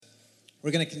We're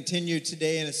going to continue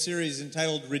today in a series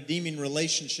entitled Redeeming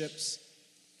Relationships.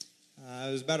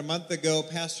 It was about a month ago,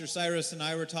 Pastor Cyrus and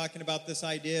I were talking about this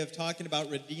idea of talking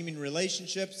about redeeming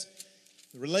relationships,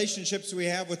 the relationships we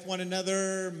have with one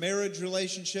another, marriage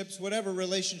relationships, whatever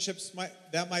relationships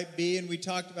that might be. And we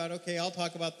talked about, okay, I'll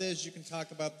talk about this, you can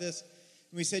talk about this.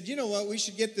 And we said, you know what, we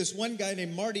should get this one guy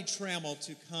named Marty Trammell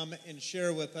to come and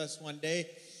share with us one day.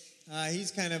 He's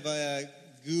kind of a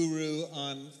guru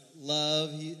on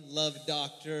love, love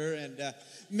doctor, and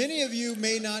many of you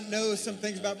may not know some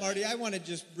things about Marty. I want to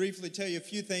just briefly tell you a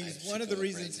few things. One of the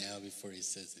reasons. Right now, before he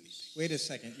says anything. Wait a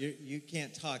second, you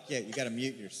can't talk yet. You got to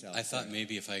mute yourself. I thought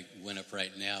maybe if I went up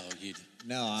right now, you'd.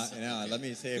 No. Let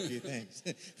me say a few things.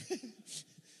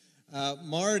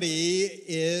 Marty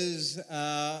is.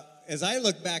 As I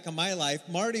look back on my life,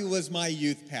 Marty was my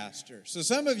youth pastor. So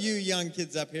some of you young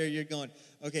kids up here, you're going,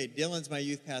 okay, Dylan's my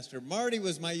youth pastor. Marty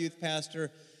was my youth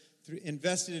pastor,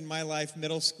 invested in my life,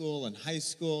 middle school and high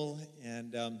school,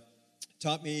 and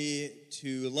taught me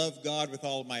to love God with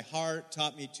all of my heart,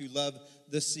 taught me to love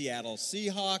the Seattle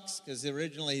Seahawks, because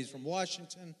originally he's from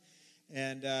Washington,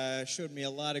 and showed me a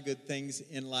lot of good things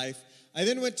in life. I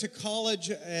then went to college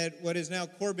at what is now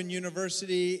Corbin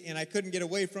University, and I couldn't get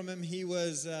away from him. He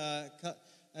was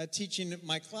teaching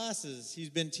my classes. He's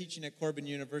been teaching at Corbin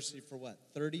University for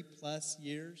 30 plus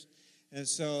years? And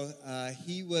so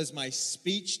he was my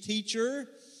speech teacher,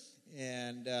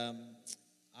 and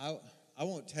I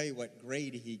won't tell you what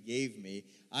grade he gave me.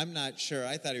 I'm not sure.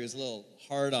 I thought he was a little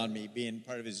hard on me being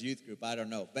part of his youth group. I don't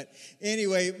know. But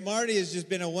anyway, Marty has just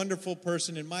been a wonderful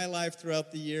person in my life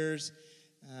throughout the years.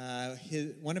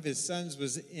 One of his sons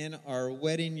was in our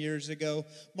wedding years ago.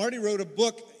 Marty wrote a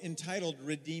book entitled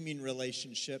Redeeming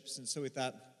Relationships, and so we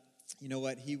thought, you know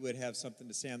what, he would have something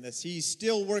to say on this. He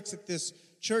still works at this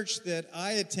church that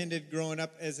I attended growing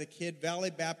up as a kid, Valley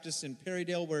Baptist in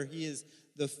Perrydale, where he is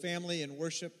the family and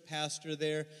worship pastor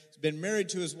there. He's been married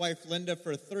to his wife, Linda,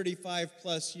 for 35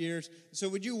 plus years. So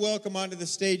would you welcome onto the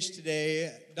stage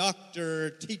today,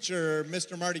 Dr. Teacher,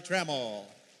 Mr. Marty Trammell.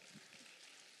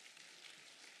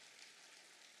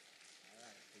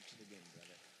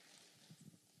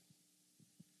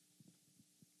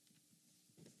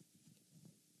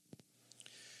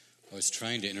 I was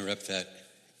trying to interrupt that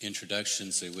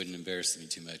introduction so it wouldn't embarrass me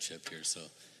too much up here, so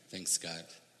thanks,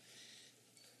 Scott.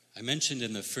 I mentioned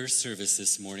in the first service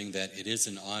this morning that it is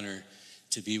an honor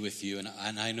to be with you, and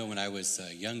I know when I was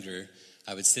younger,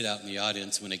 I would sit out in the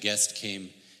audience when a guest came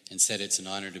and said it's an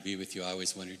honor to be with you. I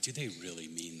always wondered, do they really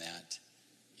mean that?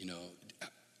 You know,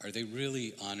 are they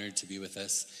really honored to be with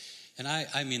us? And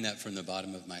I mean that from the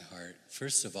bottom of my heart.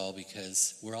 First of all,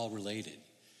 because we're all related.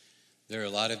 There are a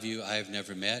lot of you I have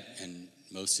never met, and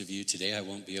most of you today I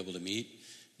won't be able to meet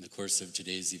in the course of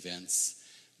today's events,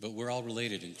 but we're all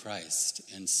related in Christ.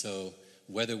 And so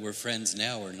whether we're friends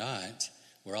now or not,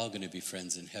 we're all going to be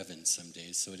friends in heaven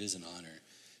someday. So it is an honor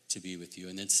to be with you.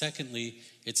 And then secondly,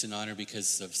 it's an honor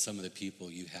because of some of the people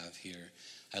you have here.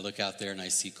 I look out there and I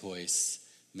see Coyce,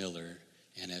 Miller,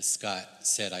 and as Scott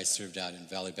said, I served out in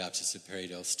Valley Baptist of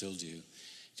Perrydale, still do.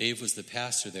 Dave was the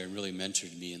pastor there and really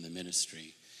mentored me in the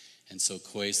ministry. And so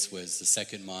Coyce was the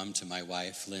second mom to my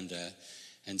wife, Linda.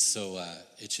 And so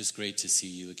it's just great to see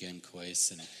you again,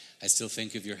 Coyce. And I still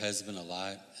think of your husband a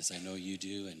lot, as I know you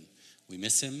do, and we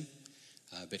miss him.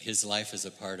 But his life is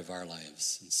a part of our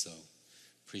lives, and so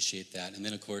appreciate that. And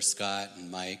then, of course, Scott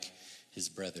and Mike, his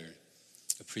brother,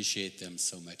 appreciate them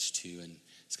so much too. And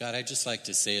Scott, I'd just like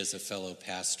to say as a fellow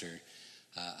pastor,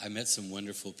 I met some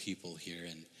wonderful people here,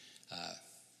 and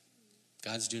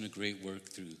God's doing a great work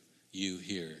through you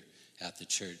here at the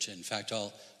church. In fact,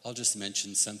 I'll just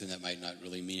mention something that might not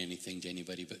really mean anything to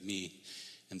anybody but me,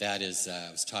 and that is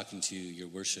I was talking to your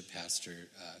worship pastor,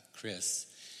 Chris,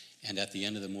 and at the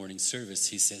end of the morning service,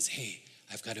 he says, hey,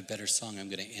 I've got a better song. I'm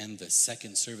going to end the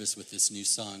second service with this new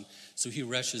song. So he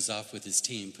rushes off with his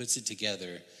team, puts it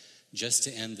together just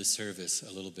to end the service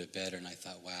a little bit better, and I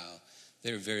thought, wow,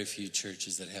 there are very few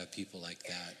churches that have people like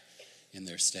that in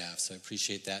their staff, so I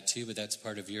appreciate that too, but that's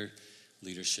part of your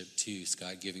leadership too,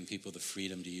 Scott, giving people the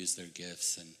freedom to use their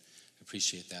gifts, and I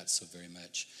appreciate that so very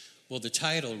much. Well, the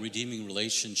title, Redeeming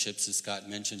Relationships, as Scott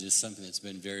mentioned, is something that's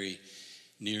been very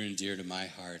near and dear to my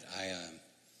heart. I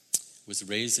was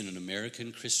raised in an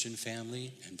American Christian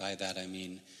family, and by that I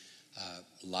mean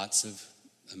lots of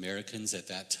Americans at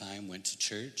that time went to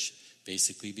church,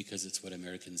 basically because it's what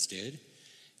Americans did.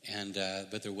 And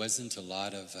but there wasn't a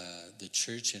lot of the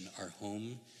church in our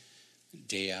home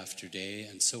day after day.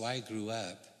 And so I grew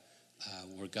up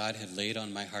where God had laid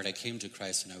on my heart. I came to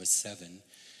Christ when I was 7.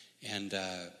 And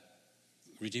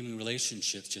redeeming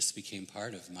relationships just became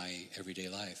part of my everyday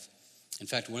life. In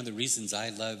fact, one of the reasons I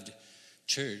loved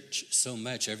church so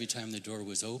much, every time the door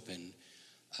was open,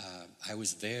 I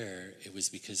was there. It was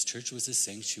because church was a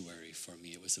sanctuary for me.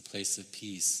 It was a place of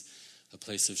peace, a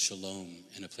place of shalom,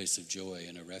 and a place of joy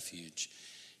and a refuge.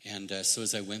 And so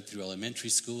as I went through elementary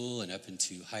school and up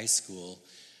into high school,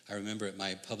 I remember at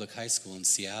my public high school in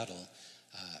Seattle,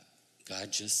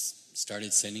 God just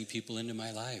started sending people into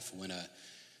my life. When a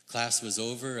class was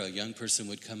over, a young person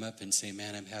would come up and say,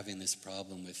 man, I'm having this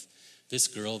problem with this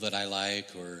girl that I like,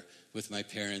 or with my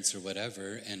parents, or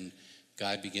whatever. And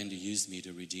God began to use me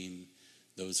to redeem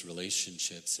those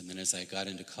relationships. And then as I got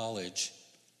into college,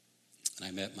 and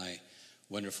I met my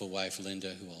wonderful wife,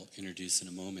 Linda, who I'll introduce in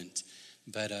a moment.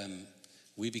 But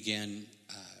we began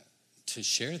to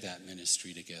share that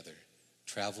ministry together.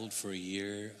 Traveled for a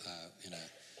year in a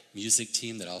music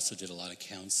team that also did a lot of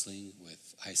counseling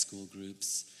with high school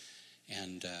groups.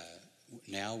 And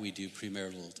now we do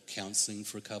premarital counseling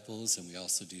for couples, and we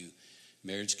also do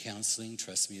marriage counseling.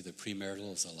 Trust me, the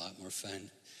premarital is a lot more fun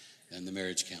than the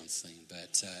marriage counseling.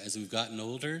 But as we've gotten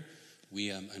older, we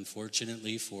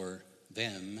unfortunately for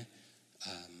them,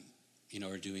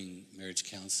 are doing marriage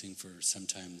counseling for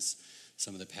sometimes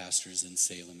some of the pastors in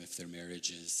Salem if their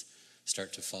marriages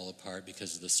start to fall apart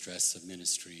because of the stress of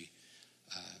ministry.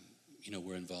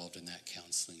 We're involved in that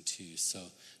counseling too. So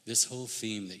this whole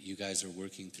theme that you guys are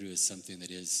working through is something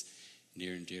that is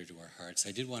near and dear to our hearts.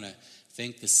 I did want to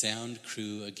thank the sound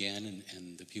crew again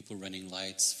and the people running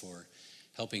lights for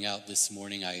helping out this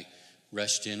morning. I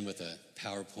rushed in with a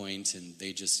PowerPoint and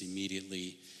they just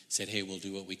immediately said, hey, we'll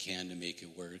do what we can to make it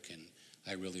work, and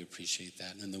I really appreciate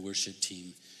that. And the worship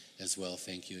team as well,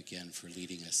 thank you again for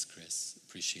leading us, Chris.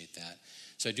 Appreciate that.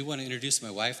 So I do want to introduce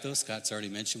my wife, though. Scott's already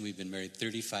mentioned we've been married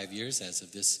 35 years as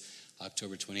of this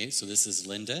October 28th. So this is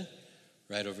Linda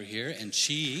right over here. And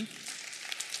she,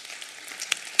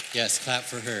 yes, clap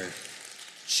for her.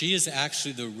 She is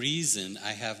actually the reason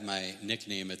I have my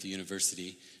nickname at the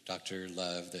university, Dr.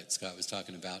 Love, that Scott was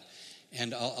talking about.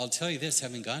 And I'll tell you this,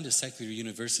 having gone to secular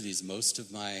universities most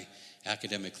of my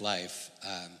academic life,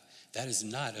 that is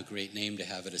not a great name to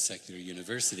have at a secular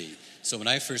university. So when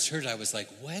I first heard it, I was like,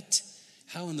 what?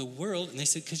 How in the world? And they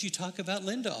said, because you talk about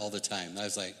Linda all the time. And I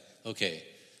was like, okay,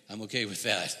 I'm okay with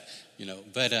that.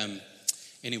 But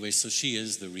anyway, so she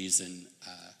is the reason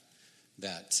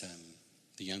that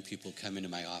the young people come into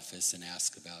my office and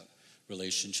ask about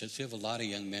relationships. We have a lot of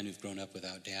young men who've grown up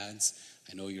without dads.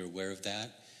 I know you're aware of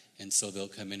that. And so they'll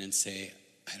come in and say,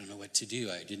 I don't know what to do.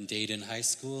 I didn't date in high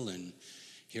school, and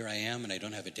here I am, and I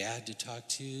don't have a dad to talk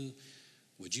to.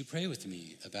 Would you pray with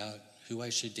me about who I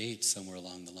should date somewhere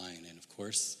along the line? And of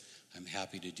course, I'm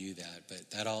happy to do that.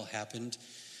 But that all happened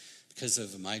because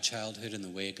of my childhood and the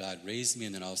way God raised me,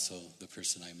 and then also the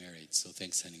person I married. So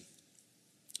thanks, honey.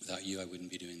 Without you, I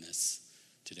wouldn't be doing this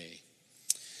today.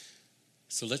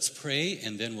 So let's pray,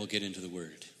 and then we'll get into the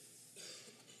Word.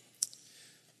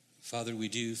 Father, we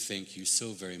do thank you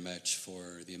so very much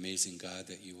for the amazing God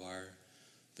that you are.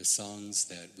 The songs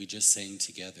that we just sang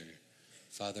together,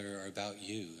 Father, are about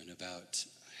you and about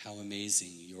how amazing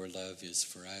your love is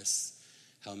for us,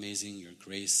 how amazing your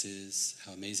grace is,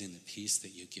 how amazing the peace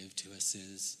that you give to us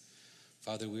is.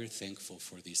 Father, we're thankful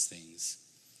for these things.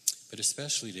 But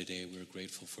especially today, we're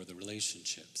grateful for the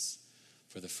relationships,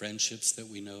 for the friendships that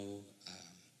we know,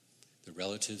 the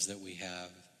relatives that we have,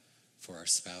 for our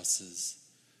spouses.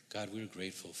 God, we're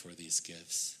grateful for these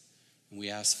gifts. And we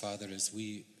ask, Father, as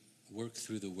we work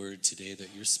through the word today,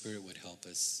 that your Spirit would help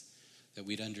us, that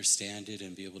we'd understand it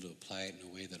and be able to apply it in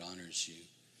a way that honors you.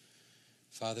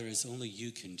 Father, as only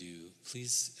you can do,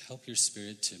 please help your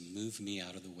Spirit to move me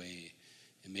out of the way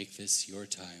and make this your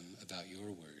time about your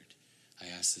word. I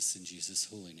ask this in Jesus'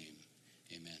 holy name.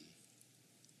 Amen.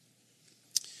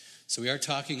 So we are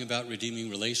talking about redeeming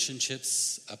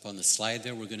relationships. Up on the slide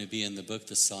there, we're going to be in the book,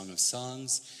 The Song of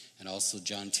Songs, and also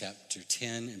John chapter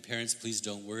 10. And parents, please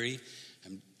don't worry.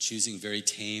 I'm choosing very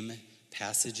tame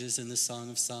passages in the Song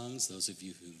of Songs, those of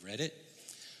you who've read it.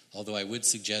 Although I would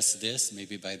suggest this,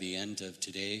 maybe by the end of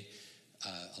today,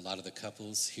 a lot of the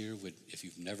couples here would, if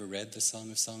you've never read the Song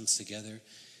of Songs together,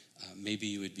 maybe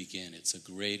you would begin. It's a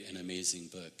great and amazing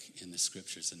book in the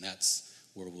scriptures, and that's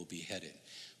where we'll be headed.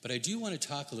 But I do want to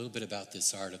talk a little bit about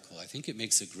this article. I think it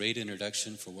makes a great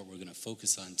introduction for what we're going to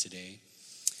focus on today.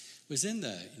 It was in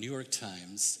the New York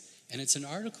Times, and it's an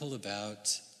article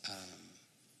about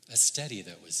a study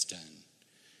that was done.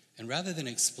 And rather than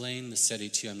explain the study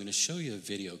to you, I'm going to show you a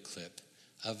video clip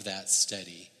of that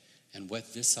study and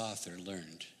what this author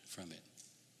learned from it.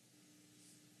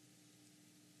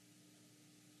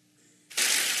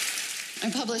 I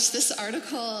published this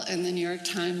article in the New York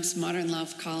Times Modern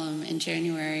Love column in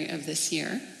January of this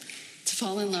year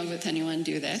fall in love with anyone,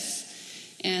 do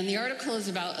this. And the article is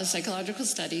about a psychological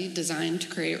study designed to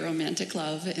create romantic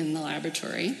love in the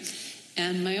laboratory.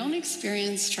 And my own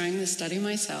experience trying the study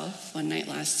myself one night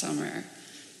last summer.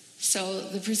 So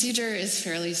the procedure is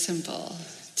fairly simple.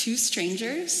 2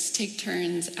 strangers take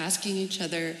turns asking each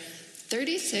other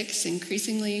 36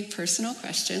 increasingly personal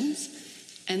questions,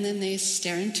 and then they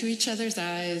stare into each other's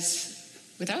eyes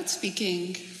without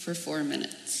speaking for 4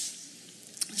 minutes.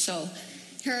 So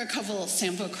here are a couple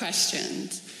sample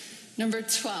questions. Number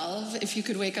 12, if you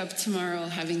could wake up tomorrow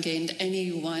having gained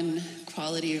any one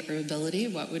quality or ability,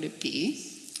 what would it be?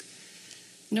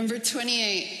 Number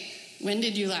 28, when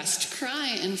did you last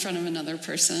cry in front of another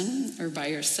person or by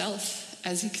yourself?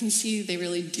 As you can see, they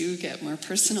really do get more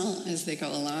personal as they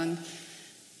go along.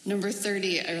 Number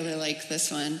 30, I really like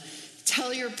this one.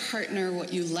 Tell your partner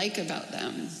what you like about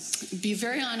them. Be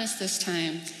very honest this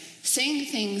time, saying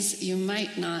things you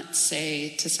might not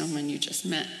say to someone you just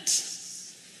met.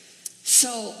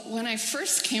 So when I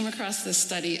first came across this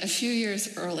study a few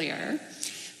years earlier,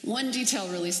 one detail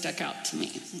really stuck out to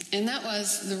me, and that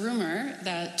was the rumor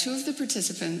that 2 of the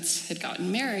participants had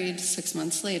gotten married 6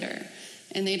 months later,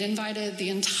 and they'd invited the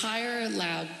entire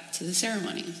lab to the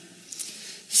ceremony.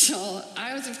 So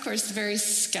I was, of course, very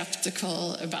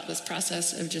skeptical about this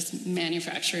process of just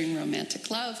manufacturing romantic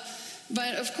love,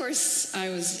 but of course I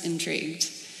was intrigued.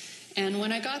 And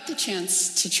when I got the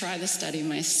chance to try the study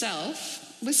myself,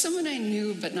 with someone I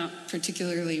knew but not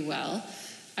particularly well,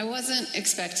 I wasn't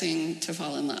expecting to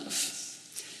fall in love.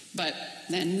 But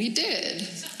then we did,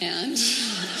 and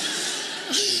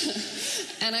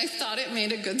and I thought it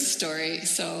made a good story,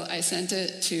 so I sent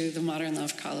it to the Modern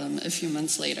Love column a few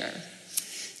months later.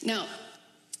 Now,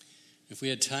 if we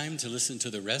had time to listen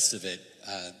to the rest of it,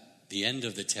 the end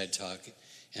of the TED Talk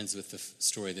ends with the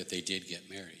story that they did get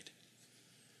married.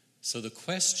 So the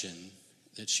question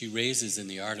that she raises in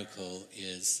the article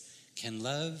is, can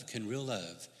real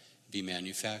love be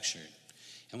manufactured?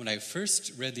 And when I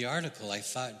first read the article, I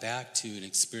thought back to an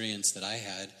experience that I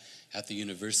had at the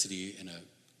university in a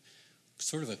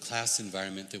sort of a class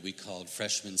environment that we called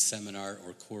freshman seminar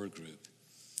or core group.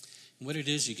 And what it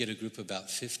is, you get a group of about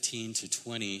 15 to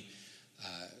 20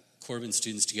 Corbin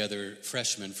students together,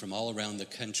 freshmen from all around the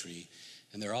country,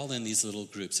 and they're all in these little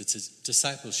groups. It's a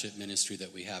discipleship ministry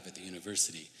that we have at the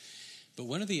university. But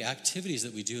one of the activities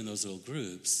that we do in those little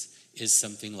groups is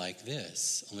something like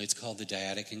this, only it's called the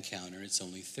dyadic encounter. It's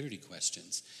only 30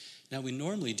 questions. Now, we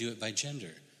normally do it by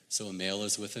gender. So a male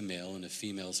is with a male and a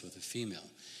female is with a female.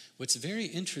 What's very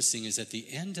interesting is at the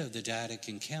end of the dyadic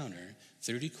encounter,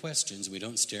 30 questions, we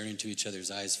don't stare into each other's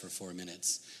eyes for 4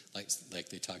 minutes, like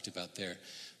they talked about there,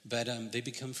 but they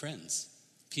become friends.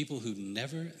 People who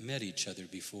never met each other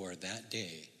before that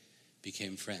day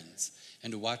became friends.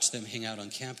 And to watch them hang out on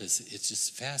campus, it's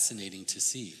just fascinating to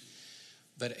see.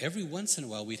 But every once in a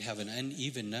while, we'd have an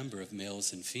uneven number of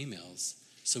males and females,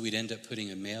 so we'd end up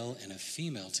putting a male and a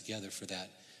female together for that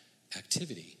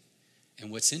activity.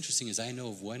 And what's interesting is I know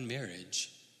of one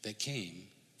marriage that came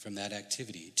from that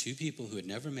activity. 2 people who had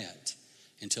never met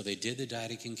until they did the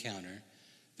dyadic encounter.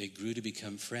 They grew to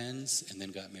become friends and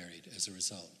then got married as a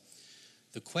result.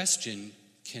 The question,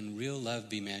 can real love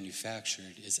be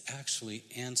manufactured, is actually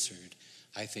answered,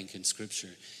 I think, in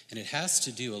Scripture. And it has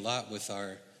to do a lot with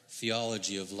our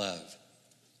theology of love.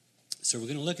 So we're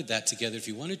going to look at that together. If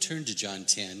you want to turn to John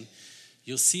 10,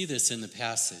 you'll see this in the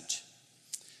passage.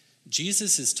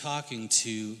 Jesus is talking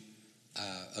to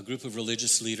a group of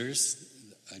religious leaders,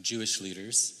 Jewish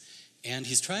leaders, and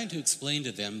he's trying to explain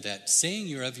to them that saying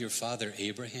you're of your father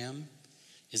Abraham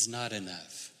is not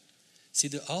enough. See,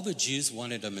 all the Jews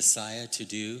wanted a Messiah to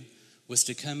do was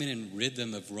to come in and rid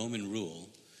them of Roman rule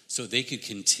so they could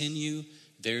continue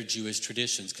their Jewish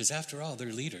traditions. Because after all,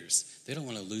 they're leaders. They don't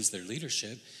want to lose their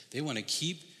leadership. They want to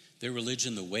keep their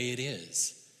religion the way it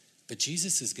is. But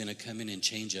Jesus is going to come in and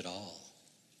change it all.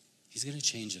 He's going to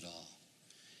change it all.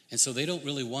 And so they don't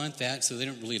really want that, so they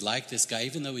don't really like this guy.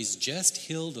 Even though he's just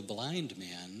healed a blind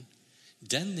man,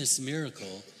 done this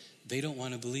miracle, they don't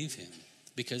want to believe him.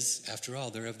 Because, after all,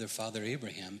 they're of their father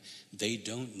Abraham. They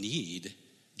don't need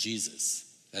Jesus.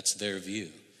 That's their view.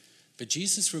 But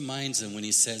Jesus reminds them when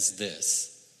he says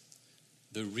this,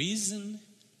 the reason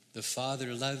the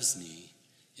Father loves me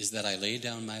is that I lay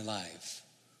down my life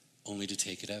only to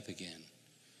take it up again.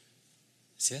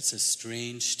 See, that's a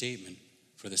strange statement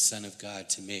for the Son of God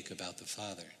to make about the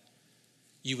Father.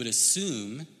 You would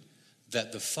assume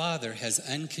that the Father has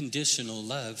unconditional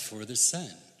love for the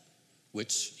Son,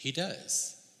 which he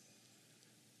does.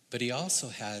 But he also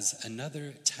has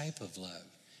another type of love.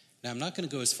 Now, I'm not going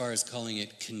to go as far as calling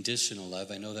it conditional love.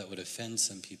 I know that would offend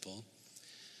some people.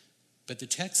 But the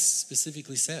text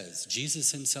specifically says,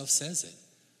 Jesus himself says it,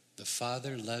 the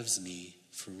Father loves me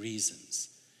for reasons.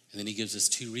 And then he gives us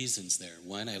two reasons there.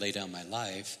 One, I lay down my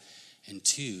life, and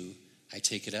two, I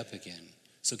take it up again.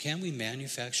 So can we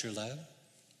manufacture love?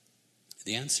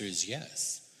 The answer is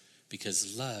yes,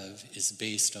 because love is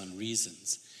based on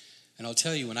reasons. And I'll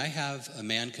tell you, when I have a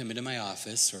man come into my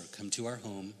office or come to our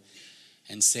home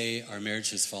and say our marriage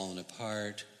has fallen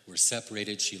apart, we're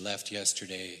separated, she left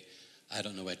yesterday, I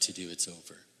don't know what to do, it's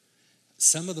over.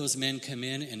 Some of those men come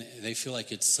in and they feel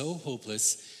like it's so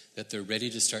hopeless that they're ready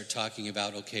to start talking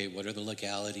about, okay, what are the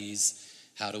legalities?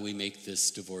 How do we make this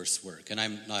divorce work? And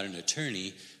I'm not an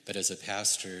attorney, but as a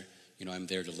pastor, I'm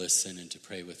there to listen and to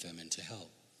pray with them and to help.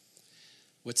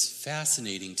 What's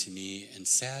fascinating to me and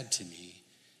sad to me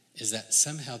is that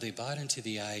somehow they bought into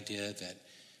the idea that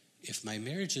if my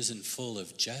marriage isn't full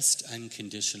of just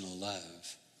unconditional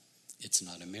love, it's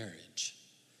not a marriage.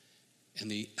 And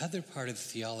the other part of the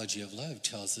theology of love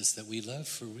tells us that we love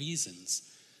for reasons.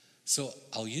 So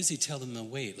I'll usually tell them, no,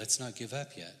 wait, let's not give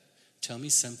up yet. Tell me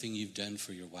something you've done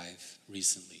for your wife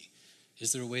recently.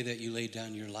 Is there a way that you laid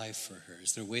down your life for her?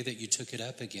 Is there a way that you took it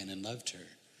up again and loved her?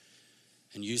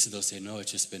 And usually they'll say, no,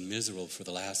 it's just been miserable for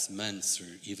the last months or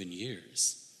even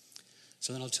years.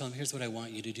 So then I'll tell them, here's what I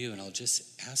want you to do. And I'll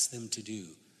just ask them to do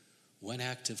one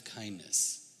act of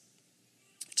kindness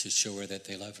to show her that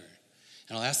they love her.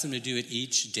 And I'll ask them to do it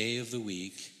each day of the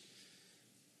week.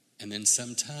 And then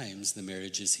sometimes the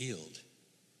marriage is healed.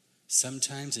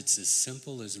 Sometimes it's as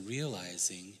simple as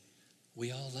realizing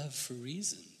we all love for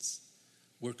reasons.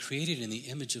 We're created in the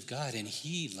image of God, and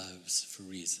he loves for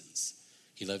reasons.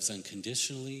 He loves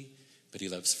unconditionally, but he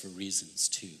loves for reasons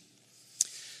too.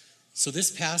 So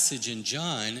this passage in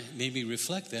John made me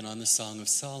reflect then on the Song of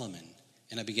Solomon.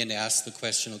 And I began to ask the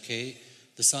question, okay,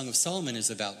 the Song of Solomon is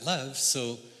about love,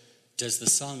 so does the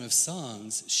Song of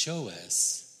Songs show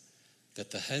us that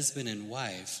the husband and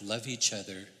wife love each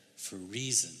other for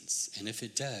reasons? And if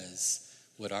it does,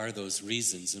 what are those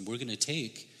reasons? And we're going to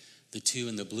take the two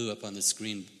in the blue up on the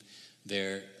screen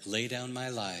there, lay down my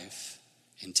life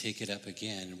and take it up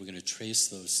again. And we're going to trace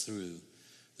those through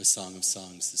the Song of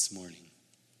Songs this morning.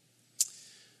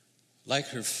 Like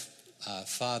her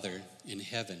Father in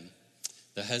heaven,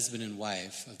 the husband and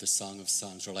wife of the Song of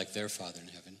Songs, or like their Father in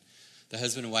heaven, the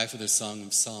husband and wife of the Song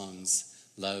of Songs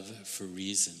love for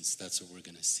reasons. That's what we're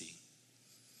going to see.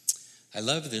 I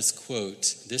love this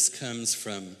quote. This comes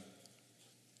from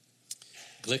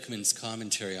Glickman's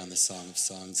commentary on the Song of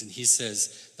Songs. And he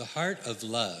says, the heart of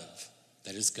love,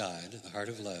 that is God, the heart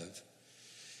of love,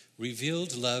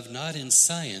 revealed love not in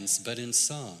science but in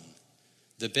song.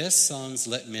 The best songs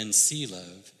let men see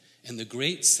love, and the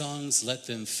great songs let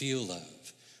them feel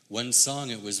love. One song,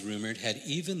 it was rumored, had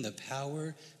even the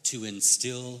power to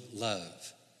instill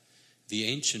love. The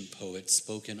ancient poet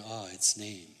spoke in awe its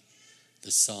name.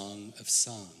 The Song of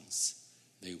Songs,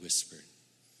 they whispered.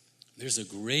 There's a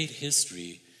great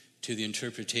history to the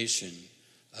interpretation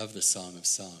of the Song of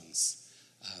Songs.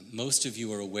 Most of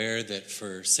you are aware that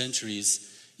for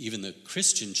centuries, even the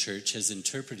Christian church has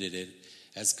interpreted it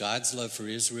as God's love for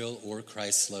Israel or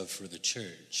Christ's love for the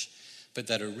church. But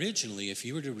that originally, if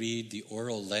you were to read the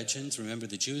oral legends, remember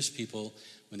the Jewish people,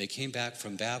 when they came back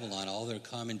from Babylon, all their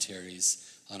commentaries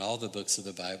on all the books of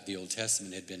the Bible, the Old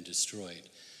Testament, had been destroyed.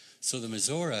 So the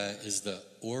Mizorah is the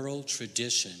oral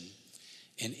tradition,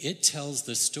 and it tells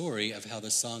the story of how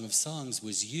the Song of Songs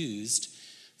was used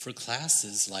for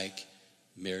classes like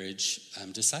marriage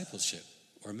discipleship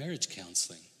or marriage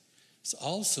counseling. It's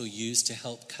also used to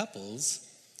help couples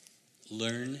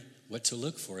learn what to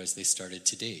look for as they started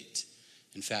to date.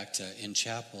 In fact, in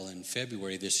chapel in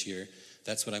February this year,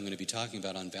 that's what I'm going to be talking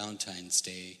about on Valentine's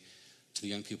Day to the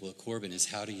young people at Corbin, is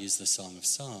how to use the Song of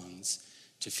Songs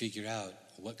to figure out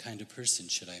what kind of person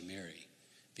should I marry,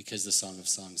 because the Song of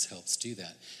Songs helps do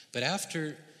that. But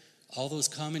after all those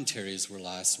commentaries were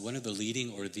lost, one of the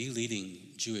leading or the leading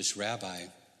Jewish rabbi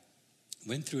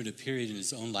went through a period in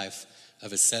his own life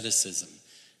of asceticism.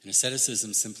 And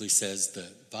asceticism simply says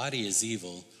the body is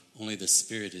evil, only the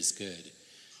spirit is good.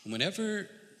 And whenever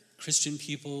Christian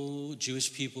people,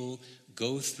 Jewish people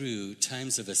go through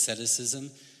times of asceticism,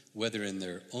 whether in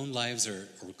their own lives or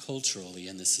culturally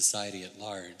in the society at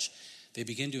large, they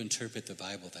begin to interpret the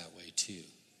Bible that way too.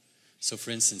 So for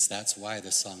instance, that's why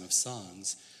the Song of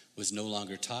Songs was no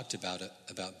longer talked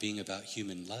about being about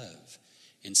human love.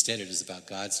 Instead, it is about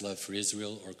God's love for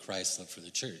Israel or Christ's love for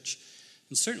the church.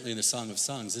 And certainly the Song of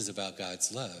Songs is about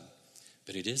God's love,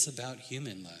 but it is about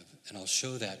human love. And I'll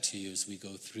show that to you as we go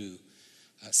through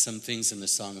some things in the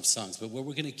Song of Songs. But what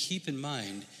we're going to keep in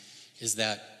mind is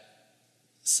that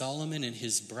Solomon and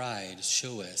his bride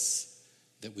show us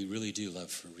that we really do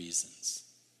love for reasons,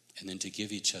 and then to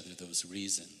give each other those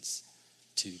reasons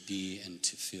to be and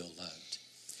to feel loved.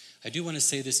 I do want to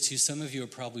say this too. Some of you are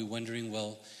probably wondering,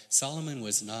 well, Solomon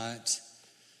was not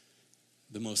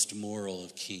the most moral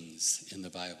of kings in the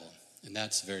Bible, and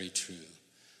that's very true.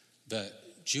 The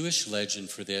Jewish legend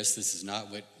for this is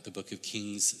not what the book of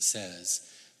Kings says,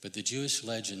 but the Jewish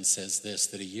legend says this,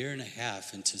 that a year and a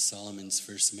half into Solomon's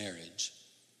first marriage,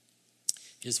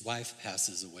 his wife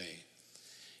passes away.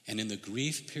 And in the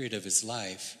grief period of his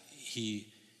life, he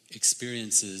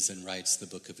experiences and writes the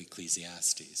book of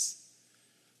Ecclesiastes.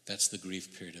 That's the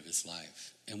grief period of his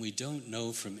life. And we don't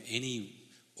know from any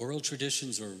oral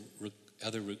traditions or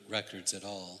other records at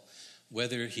all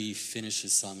whether he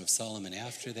finishes Song of Solomon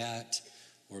after that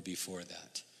or before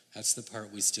that. That's the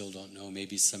part we still don't know.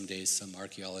 Maybe someday some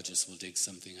archaeologists will dig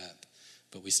something up,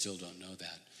 but we still don't know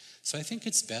that. So I think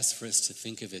it's best for us to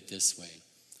think of it this way.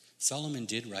 Solomon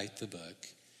did write the book.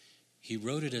 He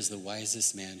wrote it as the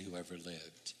wisest man who ever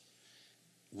lived.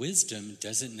 Wisdom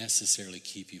doesn't necessarily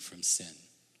keep you from sin,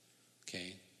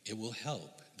 okay? It will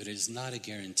help, but it is not a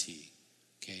guarantee,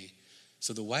 okay?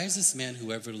 So the wisest man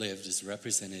who ever lived is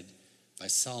represented by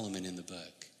Solomon in the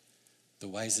book. The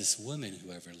wisest woman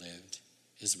who ever lived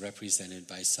is represented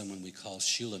by someone we call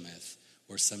Shulamith,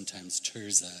 or sometimes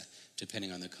Tirzah,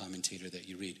 depending on the commentator that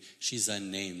you read. She's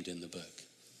unnamed in the book,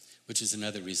 which is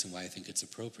another reason why I think it's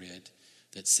appropriate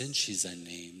that since she's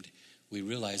unnamed, we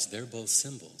realize they're both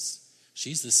symbols.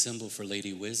 She's the symbol for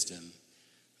Lady Wisdom,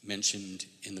 mentioned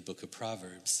in the book of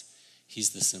Proverbs.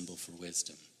 He's the symbol for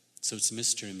wisdom. So it's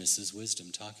Mr. and Mrs.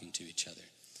 Wisdom talking to each other.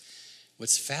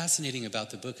 What's fascinating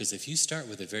about the book is if you start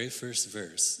with the very first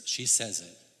verse, she says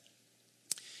it.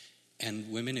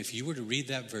 And women, if you were to read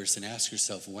that verse and ask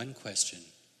yourself one question,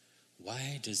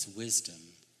 why does wisdom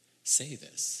say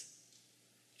this?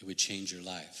 It would change your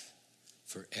life.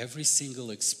 For every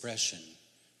single expression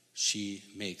she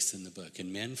makes in the book.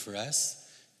 And men, for us,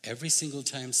 every single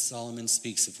time Solomon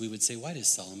speaks, if we would say, why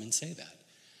does Solomon say that?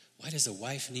 Why does a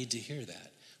wife need to hear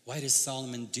that? Why does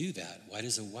Solomon do that? Why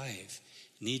does a wife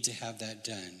need to have that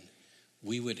done?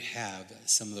 We would have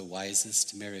some of the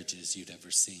wisest marriages you'd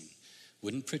ever seen.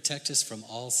 Wouldn't protect us from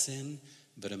all sin,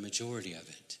 but a majority of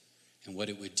it. And what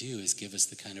it would do is give us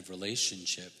the kind of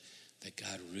relationship that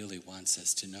God really wants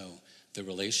us to know, the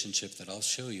relationship that I'll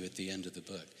show you at the end of the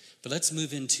book. But let's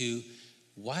move into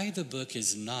why the book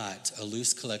is not a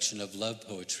loose collection of love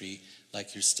poetry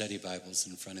like your study Bibles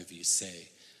in front of you say.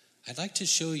 I'd like to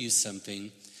show you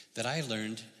something that I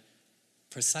learned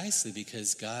precisely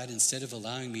because God, instead of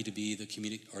allowing me to be the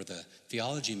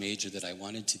theology major that I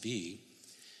wanted to be,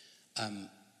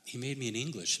 he made me an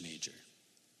English major.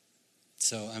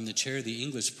 So I'm the chair of the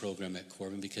English program at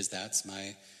Corbin because that's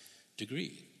my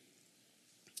degree.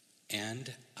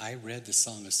 And I read the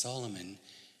Song of Solomon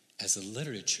as a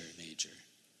literature major,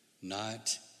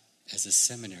 not as a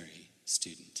seminary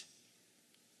student.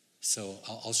 So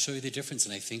I'll show you the difference,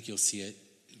 and I think you'll see it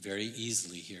very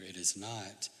easily here. It is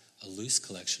not a loose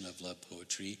collection of love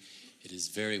poetry. It is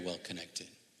very well connected.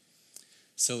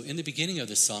 So in the beginning of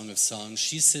the Song of Songs,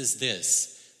 she says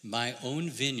this, my own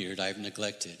vineyard I've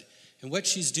neglected. And what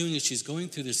she's doing is she's going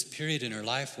through this period in her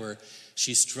life where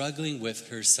she's struggling with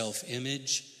her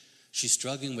self-image. She's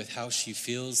struggling with how she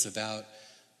feels about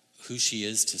who she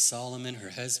is to Solomon,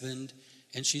 her husband,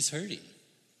 and she's hurting.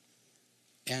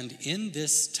 And in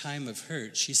this time of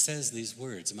hurt, she says these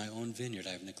words, my own vineyard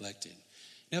I've neglected.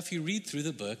 Now, if you read through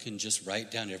the book and just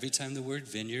write down every time the word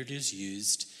vineyard is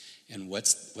used and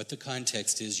what the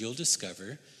context is, you'll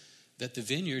discover that the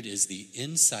vineyard is the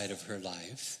inside of her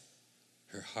life,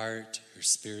 her heart, her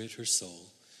spirit, her soul,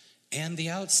 and the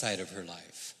outside of her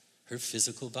life, her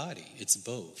physical body. It's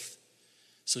both.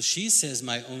 So she says,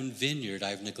 my own vineyard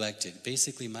I've neglected.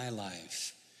 Basically, my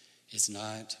life is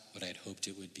not what I'd hoped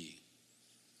it would be.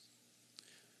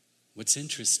 What's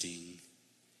interesting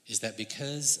is that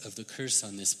because of the curse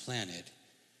on this planet,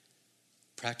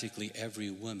 practically every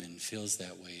woman feels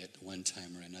that way at one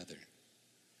time or another.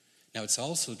 Now, it's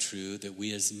also true that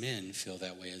we as men feel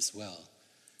that way as well.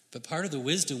 But part of the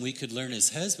wisdom we could learn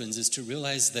as husbands is to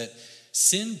realize that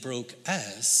sin broke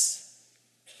us,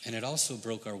 and it also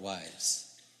broke our wives.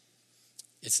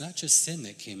 It's not just sin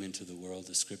that came into the world,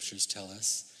 the scriptures tell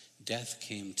us. Death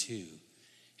came too.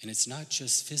 And it's not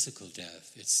just physical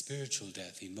death, it's spiritual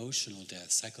death, emotional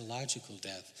death, psychological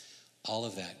death. All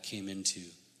of that came into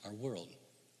our world.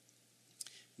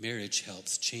 Marriage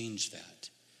helps change that.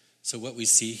 So what we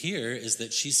see here is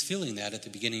that she's feeling that at the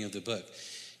beginning of the book.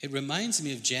 It reminds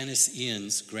me of Janice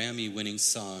Ian's Grammy-winning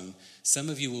song. Some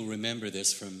of you will remember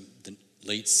this from the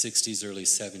late 60s, early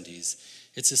 70s.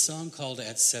 It's a song called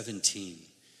At 17.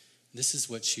 This is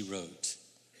what she wrote.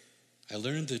 I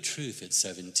learned the truth at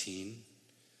 17,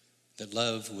 that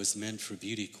love was meant for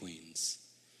beauty queens,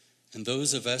 and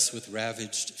those of us with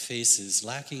ravaged faces,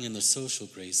 lacking in the social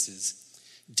graces,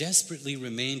 desperately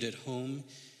remained at home,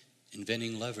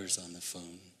 inventing lovers on the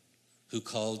phone, who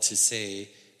called to say,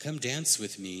 come dance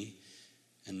with me,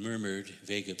 and murmured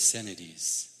vague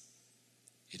obscenities.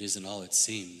 It isn't all it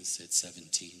seems at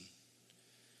 17.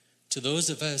 To those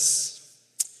of us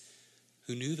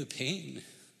who knew the pain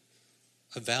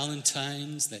of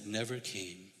Valentines that never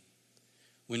came,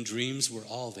 when dreams were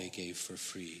all they gave for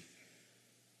free,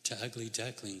 to ugly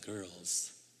duckling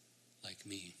girls like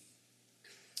me.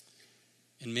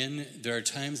 And men, there are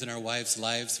times in our wives'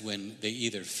 lives when they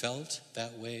either felt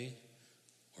that way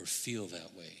or feel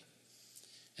that way.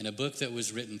 In a book that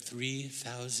was written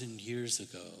 3,000 years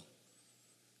ago,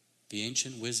 the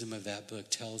ancient wisdom of that book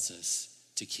tells us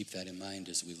to keep that in mind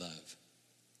as we love.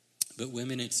 But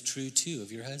women, it's true too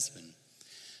of your husband.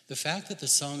 The fact that the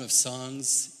Song of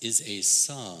Songs is a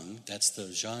song, that's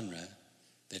the genre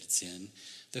that it's in,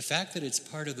 the fact that it's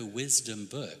part of the wisdom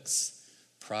books,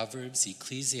 Proverbs,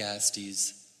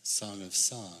 Ecclesiastes, Song of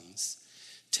Songs,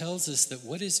 tells us that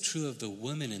what is true of the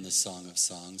woman in the Song of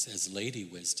Songs as lady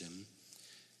wisdom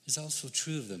is also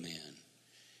true of the man.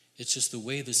 It's just the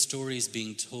way the story is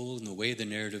being told and the way the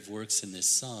narrative works in this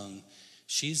song,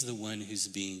 she's the one who's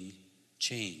being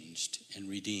changed and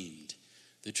redeemed.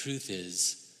 The truth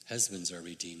is, husbands are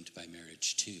redeemed by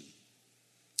marriage too.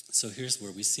 So here's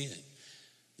where we see it.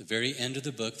 The very end of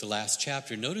the book, the last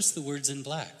chapter, notice the words in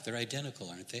black. They're identical,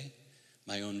 aren't they?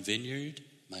 My own vineyard,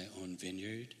 my own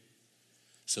vineyard.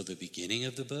 So the beginning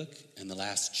of the book and the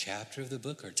last chapter of the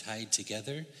book are tied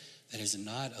together. That is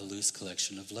not a loose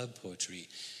collection of love poetry.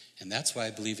 And that's why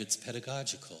I believe it's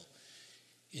pedagogical.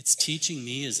 It's teaching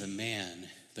me as a man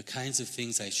the kinds of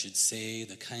things I should say,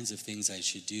 the kinds of things I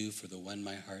should do for the one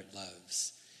my heart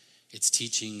loves. It's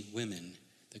teaching women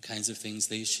the kinds of things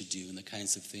they should do and the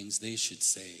kinds of things they should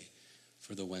say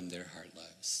for the one their heart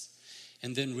loves.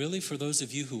 And then really for those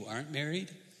of you who aren't married,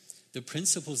 the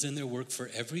principles in there work for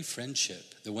every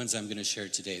friendship, the ones I'm going to share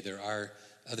today. There are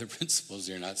other principles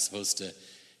you're not supposed to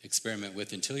experiment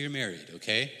with until you're married,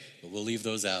 okay? But we'll leave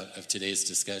those out of today's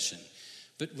discussion.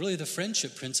 But really the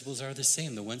friendship principles are the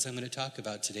same. The ones I'm going to talk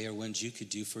about today are ones you could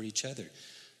do for each other.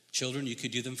 Children, you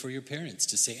could do them for your parents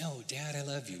to say, oh, Dad, I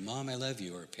love you. Mom, I love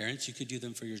you. Or parents, you could do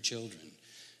them for your children.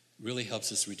 It really helps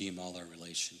us redeem all our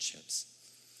relationships.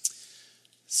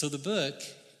 So the book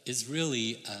is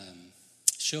really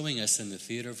showing us in the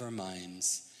theater of our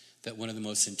minds that one of the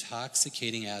most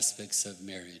intoxicating aspects of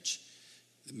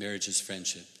marriage's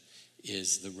friendship,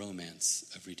 is the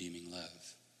romance of redeeming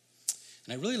love.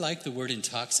 And I really like the word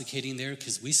intoxicating there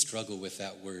because we struggle with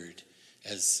that word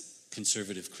as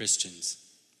conservative Christians.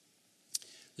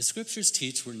 The scriptures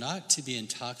teach we're not to be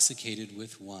intoxicated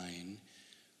with wine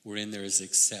wherein there is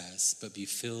excess, but be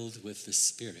filled with the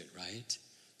Spirit, right?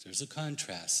 So there's a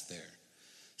contrast there.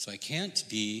 So I can't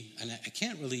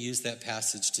really use that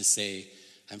passage to say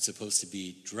I'm supposed to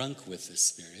be drunk with the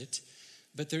Spirit,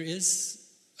 but there is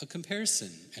a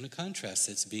comparison and a contrast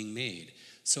that's being made.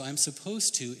 So I'm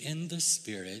supposed to, in the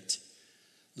Spirit,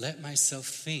 let myself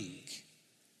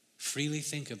freely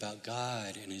think about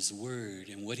God and His Word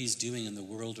and what He's doing in the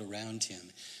world around Him,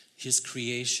 His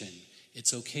creation.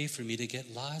 It's okay for me to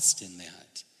get lost in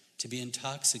that, to be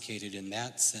intoxicated in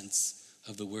that sense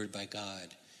of the Word by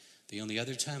God. The only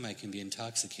other time I can be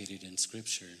intoxicated in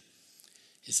Scripture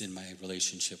is in my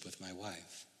relationship with my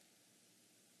wife.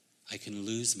 I can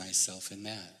lose myself in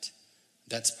that.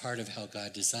 That's part of how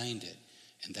God designed it.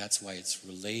 And that's why it's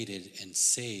related and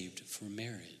saved for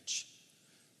marriage.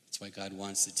 That's why God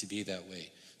wants it to be that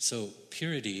way. So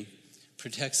purity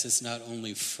protects us not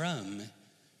only from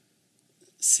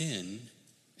sin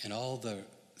and all the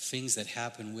things that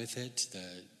happen with it,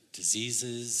 the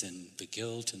diseases and the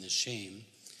guilt and the shame.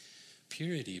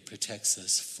 Purity protects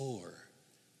us for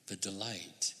the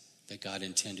delight that God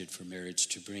intended for marriage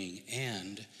to bring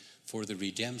and for the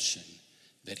redemption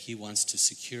that He wants to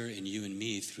secure in you and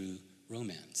me through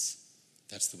romance.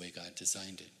 That's the way God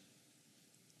designed it.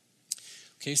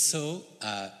 Okay, so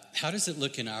how does it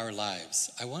look in our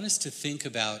lives? I want us to think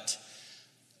about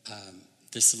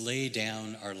this lay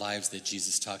down our lives that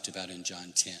Jesus talked about in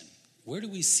John 10. Where do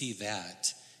we see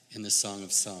that in the Song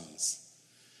of Songs?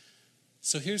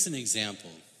 So here's an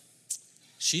example.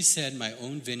 She said, my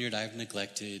own vineyard I've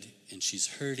neglected, and she's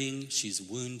hurting, she's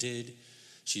wounded,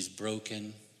 she's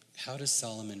broken. How does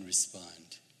Solomon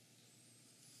respond?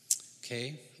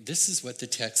 Okay, this is what the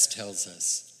text tells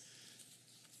us.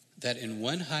 That in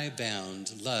one high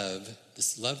bound, love,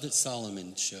 this love that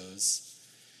Solomon shows,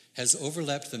 has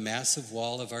overleapt the massive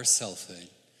wall of our selfhood.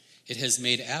 It has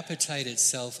made appetite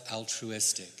itself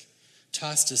altruistic,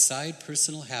 tossed aside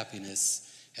personal happiness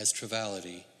as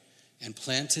triviality, and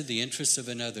planted the interests of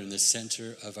another in the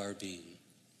center of our being.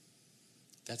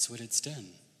 That's what it's done.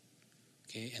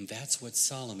 Okay, and that's what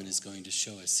Solomon is going to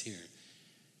show us here.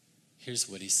 Here's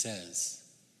what he says.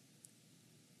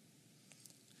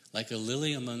 Like a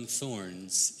lily among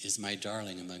thorns is my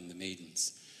darling among the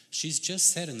maidens. She's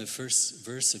just said in the first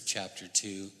verse of chapter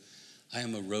 2, I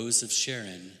am a rose of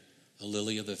Sharon, a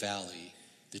lily of the valley,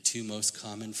 the two most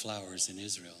common flowers in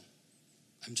Israel.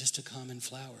 I'm just a common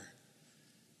flower.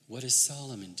 What does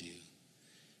Solomon do?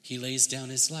 He lays down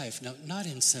his life. Now, not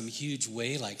in some huge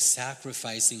way like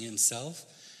sacrificing himself,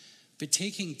 but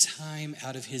taking time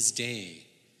out of his day,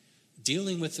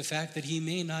 dealing with the fact that he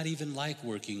may not even like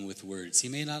working with words. He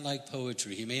may not like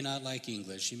poetry. He may not like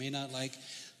English. He may not like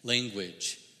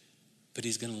language. But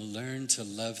he's going to learn to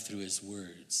love through his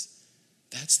words.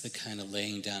 That's the kind of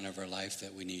laying down of our life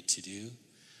that we need to do.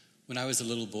 When I was a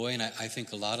little boy, and I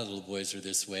think a lot of little boys are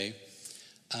this way,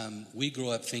 we grow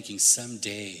up thinking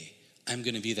someday I'm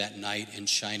going to be that knight in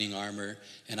shining armor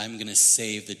and I'm going to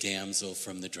save the damsel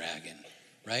from the dragon,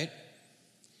 right?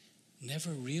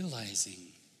 Never realizing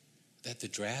that the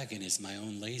dragon is my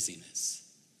own laziness.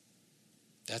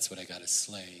 That's what I got to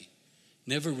slay.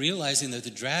 Never realizing that the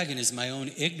dragon is my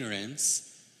own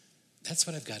ignorance. That's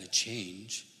what I've got to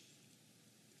change.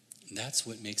 And that's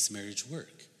what makes marriage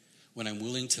work, when I'm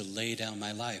willing to lay down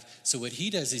my life. So what he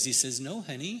does is he says, no,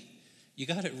 honey, you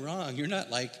got it wrong. You're not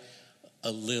like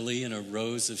a lily and a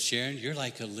rose of Sharon. You're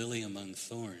like a lily among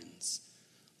thorns.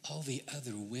 All the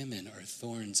other women are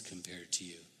thorns compared to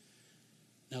you.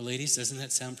 Now, ladies, doesn't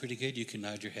that sound pretty good? You can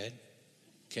nod your head.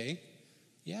 Okay?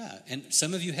 Yeah. And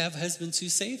some of you have husbands who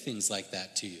say things like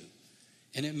that to you.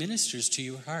 And it ministers to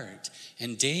your heart.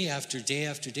 And day after day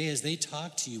after day, as they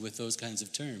talk to you with those kinds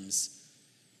of terms,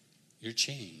 you're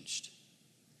changed.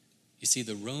 You see,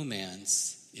 the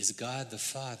romance is God the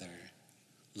Father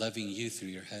loving you through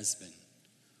your husband,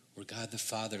 or God the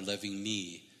Father loving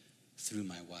me through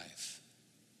my wife.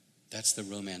 That's the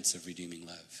romance of redeeming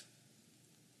love.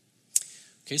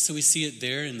 Okay, so we see it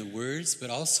there in the words, but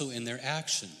also in their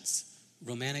actions.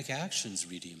 Romantic actions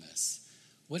redeem us.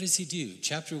 What does he do?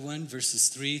 Chapter 1,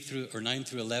 verses 9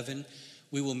 through 11.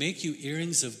 We will make you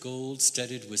earrings of gold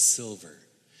studded with silver.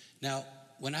 Now,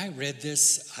 when I read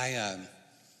this,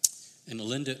 and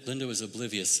Linda was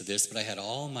oblivious to this, but I had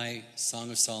all my Song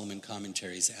of Solomon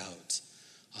commentaries out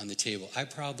on the table. I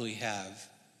probably have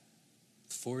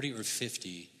 40 or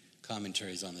 50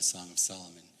 commentaries on the Song of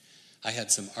Solomon. I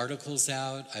had some articles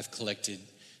out. I've collected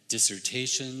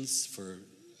dissertations for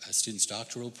students'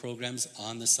 doctoral programs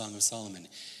on the Song of Solomon.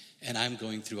 And I'm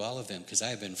going through all of them because I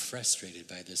have been frustrated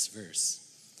by this verse.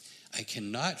 I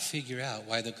cannot figure out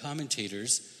why the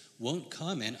commentators won't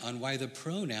comment on why the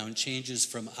pronoun changes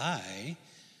from I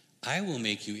will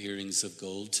make you earrings of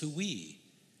gold, to we.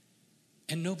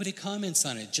 And nobody comments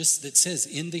on it. Just that says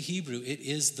in the Hebrew, it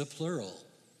is the plural.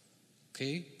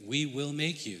 Okay? We will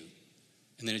make you.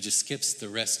 And then it just skips the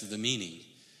rest of the meaning.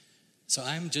 So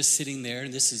I'm just sitting there,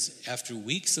 and this is after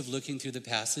weeks of looking through the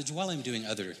passage while I'm doing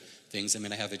other things. I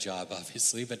mean, I have a job,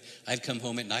 obviously, but I'd come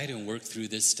home at night and work through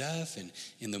this stuff, and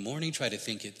in the morning try to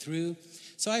think it through.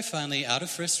 So I finally, out of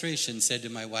frustration, said to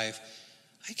my wife,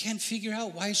 I can't figure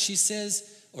out why he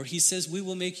says, we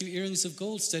will make you earrings of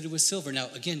gold studded with silver. Now,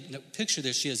 again, picture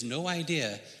this. She has no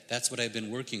idea that's what I've been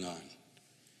working on.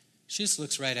 She just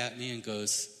looks right at me and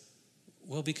goes,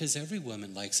 well, because every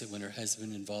woman likes it when her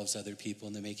husband involves other people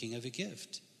in the making of a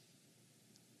gift.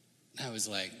 And I was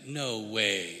like, no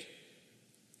way.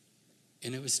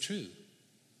 And it was true.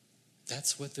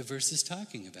 That's what the verse is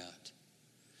talking about.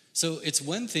 So it's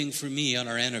one thing for me on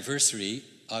our anniversary,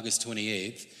 August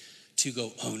 28th, to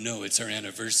go, oh no, it's our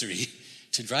anniversary,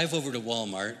 to drive over to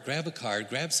Walmart, grab a card,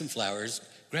 grab some flowers,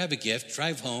 grab a gift,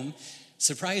 drive home,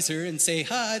 surprise her and say,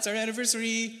 ha, it's our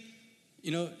anniversary.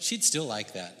 You know, she'd still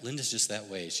like that. Linda's just that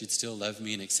way. She'd still love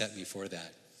me and accept me for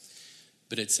that.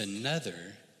 But it's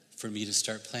another for me to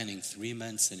start planning 3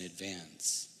 months in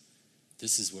advance.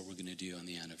 This is what we're going to do on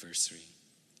the anniversary.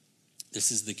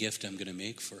 This is the gift I'm going to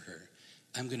make for her.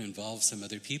 I'm going to involve some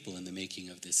other people in the making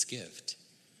of this gift.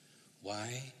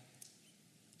 Why?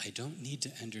 I don't need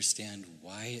to understand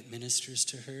why it ministers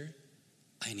to her.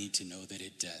 I need to know that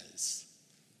it does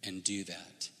and do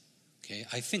that. Okay,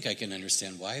 I think I can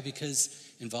understand why,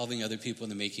 because involving other people in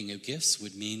the making of gifts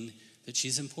would mean that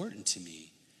she's important to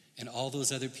me. And all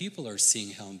those other people are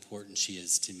seeing how important she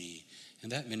is to me.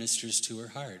 And that ministers to her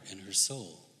heart and her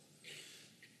soul.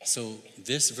 So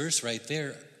this verse right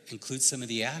there includes some of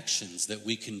the actions that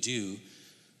we can do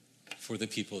for the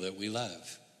people that we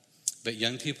love. But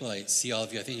young people, I see all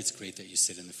of you. I think it's great that you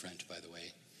sit in the front, by the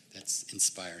way. That's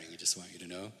inspiring. I just want you to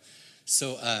know.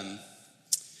 So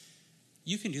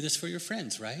you can do this for your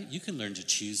friends, right? You can learn to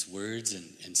choose words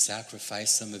and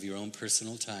sacrifice some of your own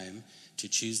personal time to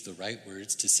choose the right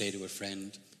words to say to a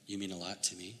friend, you mean a lot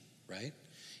to me, right?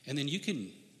 And then you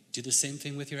can do the same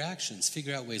thing with your actions.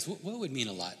 Figure out ways, what would mean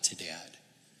a lot to Dad?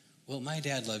 Well, my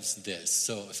dad loves this,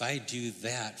 so if I do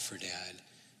that for Dad,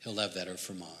 he'll love that, or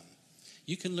for Mom.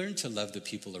 You can learn to love the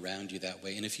people around you that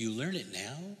way. And if you learn it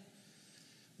now,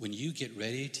 when you get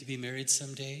ready to be married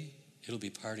someday, it'll be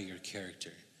part of your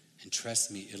character. And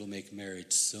trust me, it'll make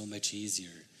marriage so much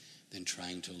easier than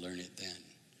trying to learn it then.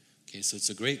 Okay, so it's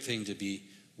a great thing to be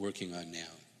working on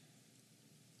now.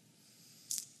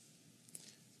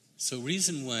 So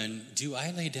reason one, do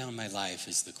I lay down my life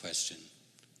is the question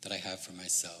that I have for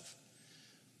myself.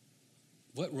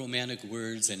 What romantic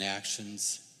words and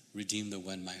actions redeem the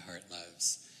one my heart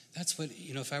loves? That's what,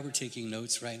 if I were taking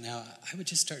notes right now, I would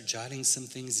just start jotting some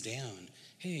things down.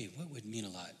 Hey, what would mean a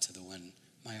lot to the one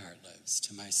my heart loves,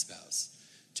 to my spouse,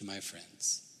 to my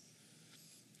friends?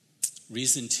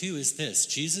 Reason two is this.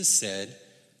 Jesus said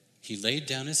he laid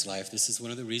down his life. This is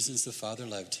one of the reasons the Father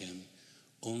loved him,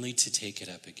 only to take it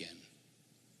up again.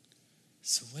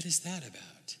 So what is that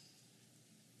about?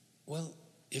 Well,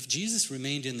 if Jesus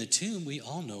remained in the tomb, we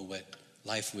all know what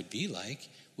life would be like.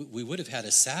 We would have had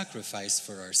a sacrifice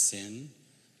for our sin,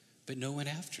 but no one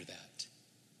after that.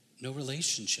 No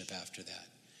relationship after that.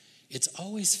 It's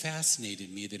always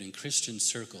fascinated me that in Christian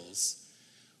circles,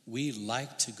 we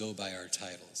like to go by our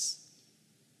titles.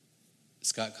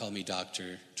 Scott called me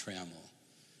Dr. Trammell.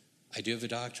 I do have a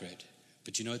doctorate,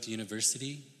 but at the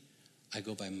university, I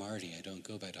go by Marty. I don't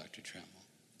go by Dr. Trammell.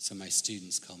 So my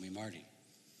students call me Marty.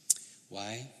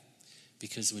 Why?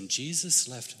 Because when Jesus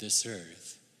left this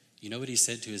earth, you know what he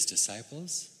said to his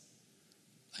disciples?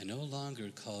 I no longer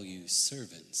call you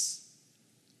servants.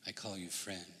 I call you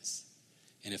friends.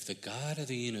 And if the God of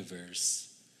the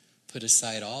universe put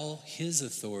aside all his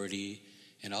authority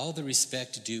and all the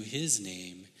respect due his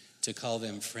name to call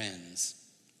them friends,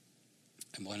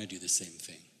 I want to do the same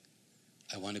thing.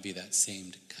 I want to be that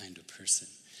same kind of person.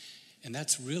 And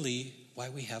that's really why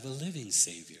we have a living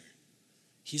Savior.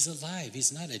 He's alive.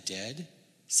 He's not a dead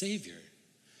Savior.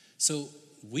 So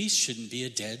we shouldn't be a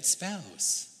dead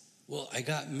spouse. Well, I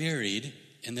got married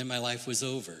and then my life was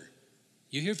over.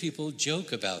 You hear people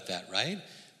joke about that, right?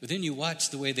 But then you watch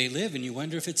the way they live and you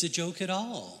wonder if it's a joke at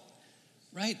all,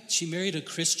 right? She married a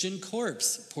Christian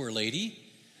corpse, poor lady.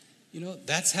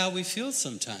 That's how we feel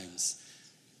sometimes.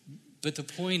 But the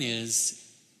point is,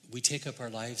 we take up our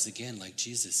lives again like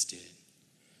Jesus did.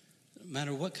 No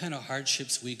matter what kind of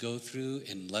hardships we go through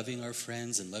in loving our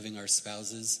friends and loving our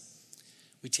spouses,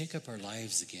 we take up our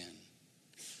lives again.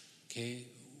 Okay?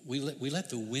 We let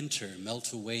the winter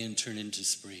melt away and turn into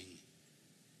spring.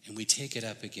 And we take it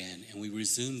up again, and we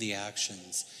resume the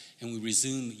actions, and we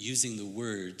resume using the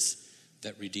words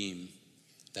that redeem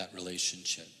that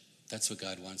relationship. That's what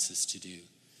God wants us to do.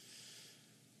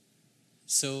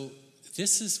 So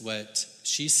this is what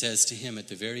she says to him at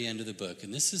the very end of the book,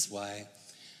 and this is why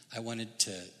I wanted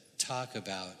to talk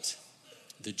about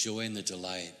the joy and the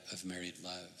delight of married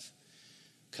love.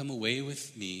 Come away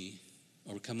with me,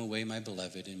 or come away, my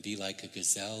beloved, and be like a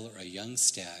gazelle or a young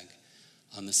stag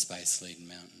on the spice-laden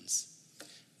mountains.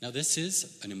 Now, this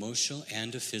is an emotional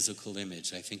and a physical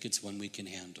image. I think it's one we can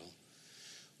handle.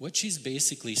 What she's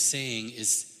basically saying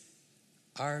is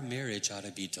our marriage ought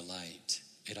to be delight.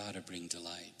 It ought to bring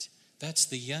delight. That's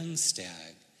the young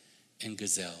stag and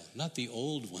gazelle, not the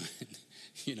old one,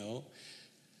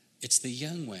 It's the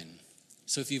young one.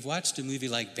 So if you've watched a movie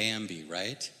like Bambi,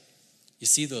 right? You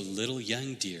see the little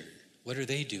young deer. What are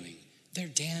they doing? They're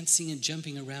dancing and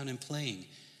jumping around and playing.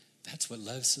 That's what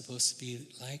love's supposed to be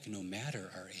like, no matter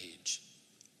our age.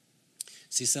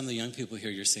 See, some of the young people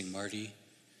here, you're saying, Marty,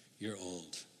 you're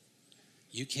old.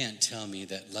 You can't tell me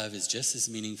that love is just as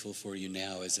meaningful for you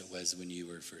now as it was when you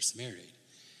were first married.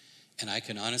 And I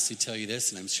can honestly tell you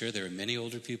this, and I'm sure there are many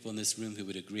older people in this room who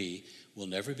would agree, we'll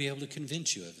never be able to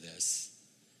convince you of this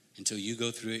until you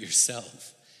go through it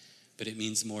yourself. But it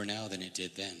means more now than it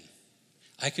did then.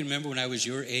 I can remember when I was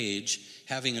your age,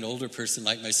 having an older person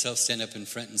like myself stand up in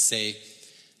front and say,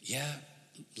 yeah,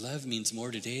 love means more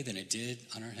today than it did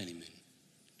on our honeymoon.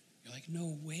 You're like,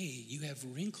 no way, you have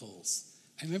wrinkles.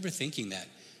 I remember thinking that.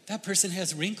 That person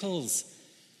has wrinkles.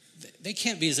 They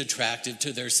can't be as attractive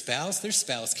to their spouse. Their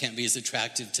spouse can't be as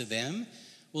attractive to them.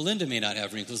 Well, Linda may not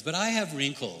have wrinkles, but I have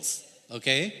wrinkles,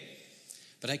 okay?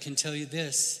 But I can tell you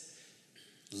this,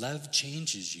 love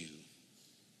changes you.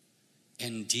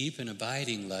 And deep and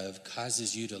abiding love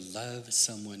causes you to love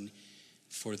someone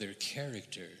for their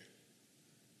character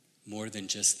more than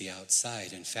just the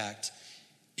outside. In fact,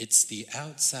 it's the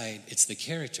outside, it's the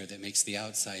character that makes the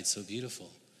outside so beautiful.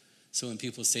 So when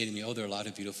people say to me, oh, there are a lot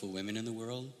of beautiful women in the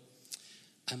world,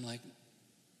 I'm like,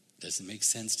 doesn't make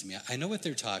sense to me. I know what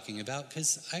they're talking about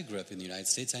because I grew up in the United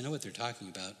States. I know what they're talking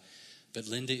about. But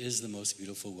Linda is the most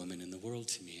beautiful woman in the world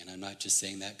to me. And I'm not just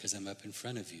saying that because I'm up in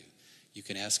front of you. You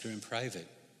can ask her in private.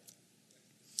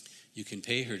 You can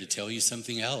pay her to tell you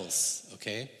something else,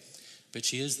 okay? But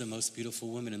she is the most beautiful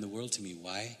woman in the world to me.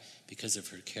 Why? Because of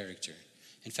her character.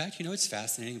 In fact, you know what's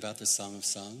fascinating about the Song of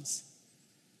Songs?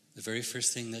 The very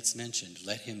first thing that's mentioned,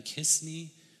 let him kiss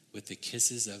me with the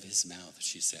kisses of his mouth,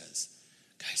 she says.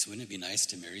 Guys, wouldn't it be nice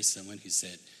to marry someone who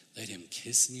said, let him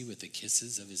kiss me with the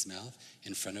kisses of his mouth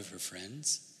in front of her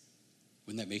friends?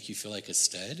 Wouldn't that make you feel like a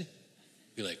stud?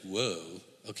 Be like, whoa,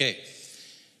 okay.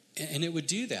 And it would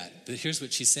do that. But here's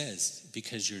what she says,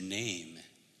 because your name,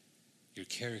 your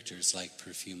character is like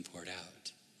perfume poured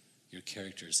out. Your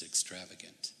character is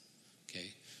extravagant,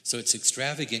 okay? So it's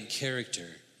extravagant character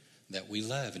that we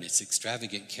love, and it's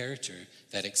extravagant character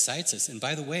that excites us. And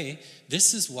by the way,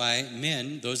 this is why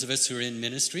men, those of us who are in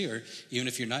ministry, or even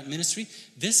if you're not in ministry,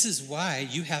 this is why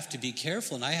you have to be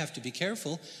careful, and I have to be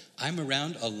careful. I'm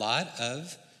around a lot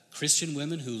of Christian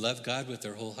women who love God with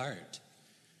their whole heart.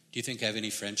 Do you think I have any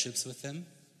friendships with them?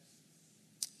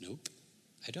 Nope,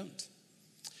 I don't.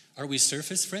 Are we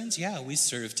surface friends? Yeah, we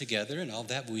serve together and all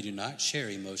that, but we do not share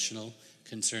emotional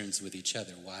concerns with each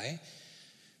other. Why?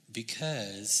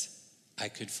 Because I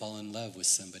could fall in love with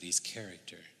somebody's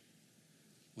character.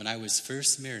 When I was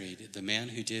first married, the man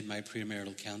who did my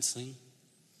premarital counseling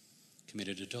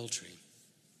committed adultery.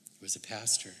 He was a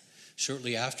pastor.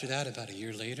 Shortly after that, about a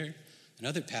year later,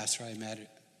 another pastor I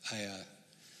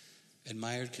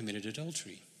admired committed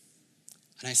adultery.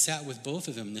 And I sat with both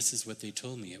of them, and this is what they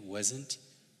told me. It wasn't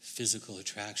physical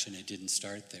attraction. It didn't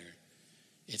start there.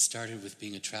 It started with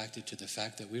being attracted to the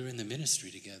fact that we were in the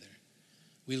ministry together.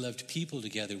 We loved people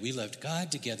together. We loved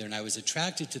God together, and I was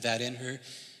attracted to that in her,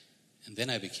 and then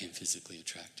I became physically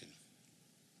attracted.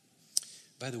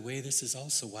 By the way, this is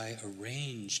also why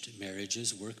arranged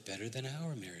marriages work better than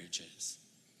our marriages,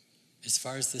 as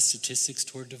far as the statistics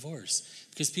toward divorce.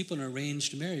 Because people in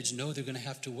arranged marriage know they're going to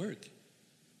have to work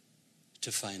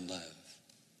to find love.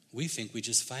 We think we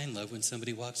just find love when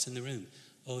somebody walks in the room.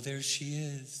 Oh, there she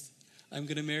is. I'm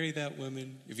going to marry that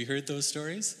woman. Have you heard those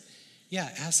stories? Yeah,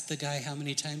 ask the guy how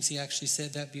many times he actually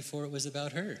said that before it was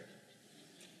about her.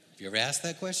 Have you ever asked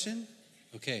that question?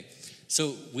 Okay,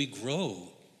 so we grow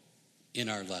in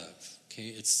our love, okay?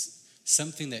 It's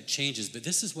something that changes, but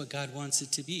this is what God wants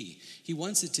it to be. He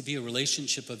wants it to be a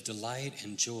relationship of delight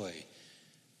and joy,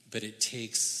 but it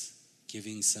takes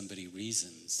giving somebody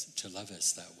reasons to love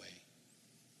us that way.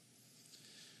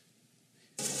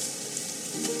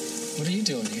 What are you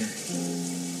doing here?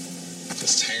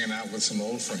 Just hanging out with some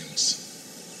old friends.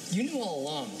 You knew all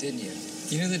along, didn't you?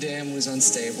 You knew the dam was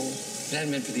unstable. It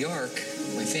hadn't been for the ark,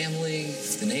 my family,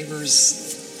 the neighbors.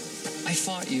 I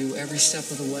fought you every step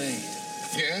of the way.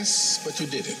 Yes, but you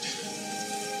did it.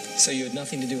 So you had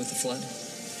nothing to do with the flood?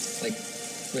 Like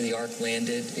where the ark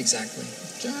landed exactly?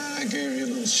 I gave you a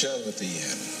little shove at the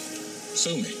end.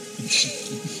 Sue me.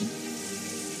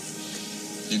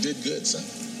 You did good, son.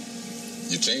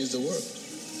 You changed the world.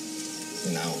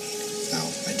 No,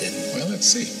 I didn't. Well, let's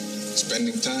see.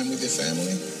 Spending time with your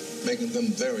family, making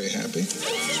them very happy.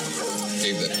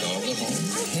 Gave that dog a home.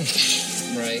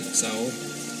 Right, so?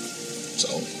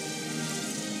 So,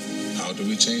 how do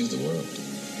we change the world?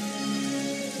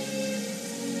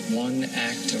 One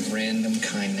act of random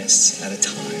kindness at a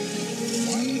time.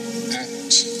 One act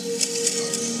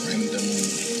of random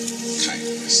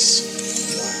kindness.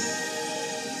 Wow.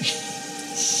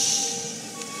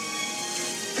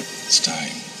 It's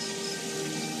time.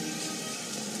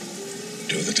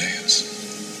 Do the dance.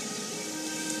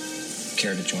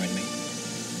 Care to join me?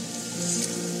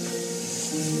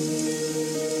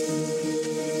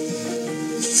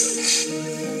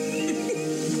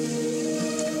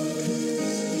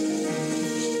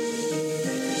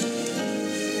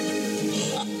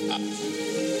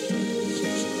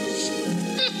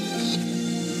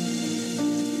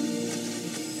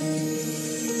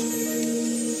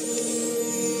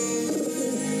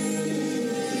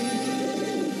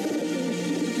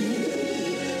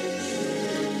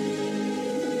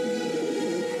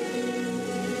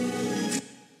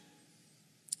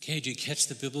 Okay, do you catch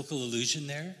the biblical allusion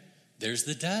there? There's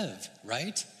the dove,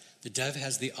 right? The dove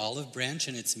has the olive branch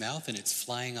in its mouth and it's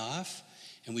flying off.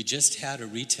 And we just had a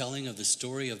retelling of the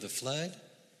story of the flood.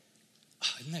 Oh,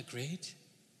 isn't that great?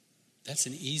 That's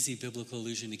an easy biblical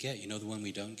illusion to get. You know the one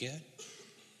we don't get?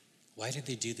 Why did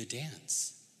they do the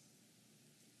dance?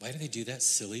 Why did they do that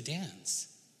silly dance?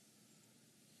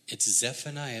 It's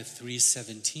Zephaniah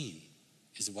 3:17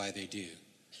 is why they do.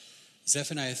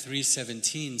 Zephaniah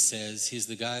 3:17 says he's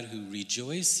the God who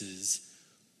rejoices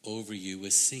over you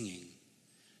with singing.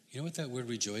 You know what that word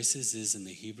rejoices is in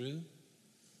the Hebrew?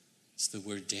 It's the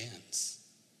word dance.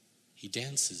 He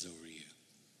dances over you.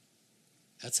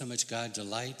 That's how much God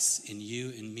delights in you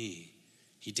and me.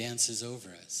 He dances over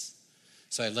us.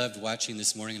 So I loved watching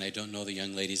this morning, and I don't know the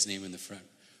young lady's name in the front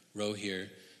row here,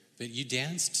 but you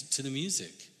danced to the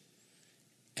music.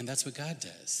 And that's what God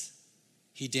does.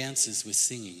 He dances with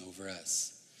singing over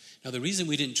us. Now, the reason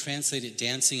we didn't translate it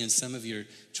dancing in some of your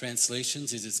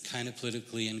translations is it's kind of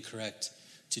politically incorrect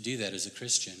to do that as a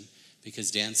Christian,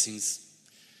 because dancing's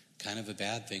kind of a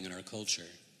bad thing in our culture.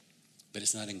 But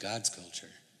it's not in God's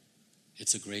culture.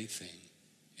 It's a great thing.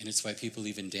 And it's why people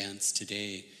even dance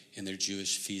today in their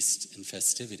Jewish feasts and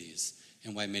festivities,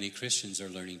 and why many Christians are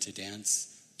learning to dance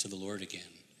to the Lord again.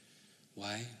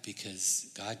 Why? Because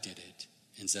God did it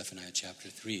in Zephaniah chapter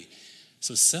 3.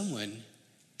 So someone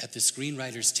at the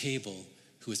screenwriter's table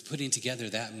who was putting together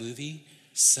that movie,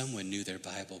 someone knew their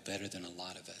Bible better than a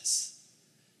lot of us.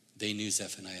 They knew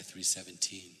Zephaniah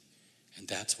 3:17. And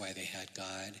that's why they had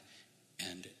God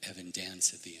and Evan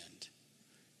dance at the end.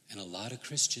 And a lot of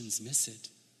Christians miss it.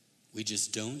 We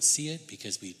just don't see it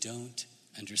because we don't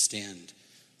understand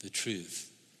the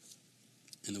truth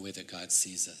in the way that God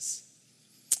sees us.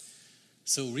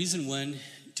 So reason one,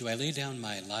 do I lay down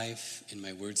my life in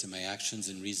my words and my actions?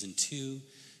 And reason two,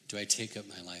 do I take up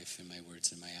my life in my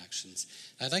words and my actions?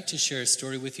 I'd like to share a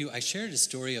story with you. I shared a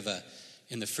story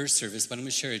in the first service, but I'm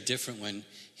going to share a different one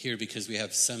here because we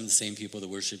have some of the same people, the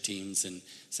worship teams and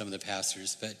some of the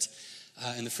pastors. But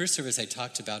in the first service, I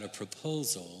talked about a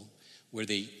proposal where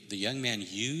the young man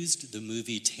used the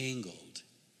movie Tangled,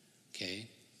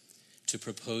 to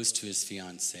propose to his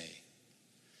fiancée.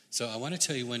 So I want to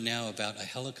tell you one now about a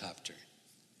helicopter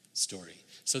story.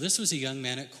 So this was a young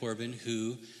man at Corbin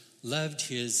who loved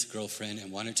his girlfriend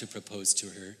and wanted to propose to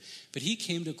her. But he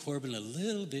came to Corbin a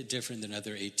little bit different than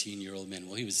other 18-year-old men.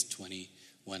 Well, he was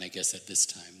 21, I guess, at this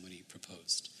time when he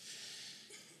proposed.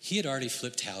 He had already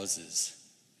flipped houses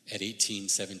at 18,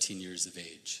 17 years of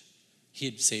age. He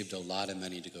had saved a lot of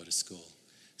money to go to school.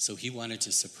 So he wanted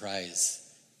to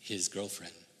surprise his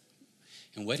girlfriend.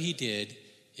 And what he did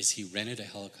is he rented a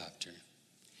helicopter.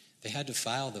 They had to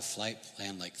file the flight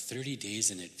plan like 30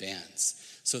 days in advance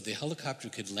so the helicopter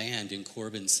could land in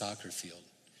Corbin's soccer field.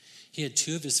 He had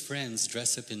two of his friends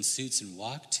dress up in suits and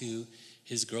walk to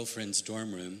his girlfriend's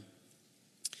dorm room,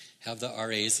 have the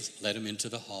RAs let him into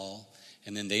the hall,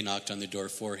 and then they knocked on the door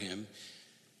for him.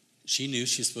 She knew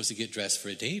she was supposed to get dressed for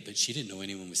a date, but she didn't know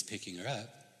anyone was picking her up.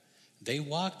 They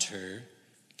walked her,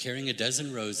 carrying a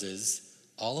dozen roses,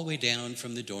 all the way down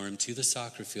from the dorm to the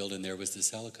soccer field, and there was this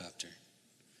helicopter.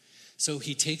 So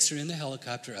he takes her in the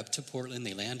helicopter up to Portland.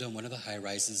 They land on one of the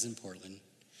high-rises in Portland.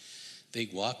 They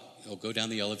go down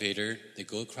the elevator. They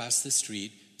go across the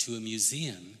street to a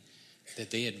museum that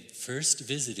they had first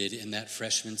visited in that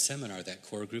freshman seminar, that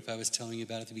core group I was telling you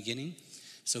about at the beginning.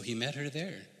 So he met her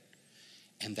there.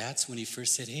 And that's when he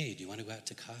first said, "Hey, do you want to go out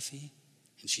to coffee?"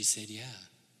 And she said, "Yeah."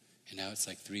 And now it's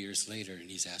like 3 years later, and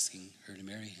he's asking her to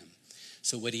marry him.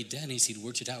 So what he'd done is he'd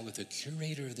worked it out with the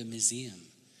curator of the museum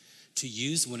to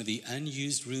use one of the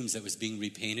unused rooms that was being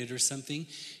repainted or something.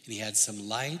 And he had some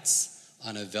lights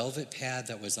on a velvet pad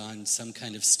that was on some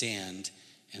kind of stand,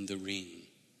 and the ring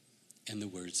and the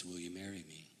words, "Will you marry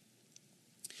me?"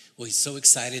 Well, he's so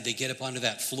excited. They get up onto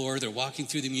that floor. They're walking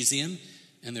through the museum,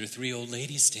 and there are three old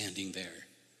ladies standing there.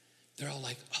 They're all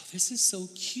like, "Oh, this is so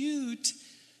cute."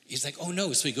 He's like, "Oh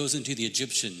no." So he goes into the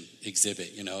Egyptian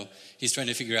exhibit, He's trying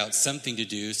to figure out something to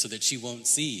do so that she won't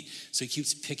see. So he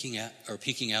keeps peeking out,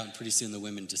 and pretty soon the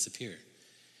women disappear.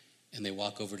 And they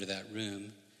walk over to that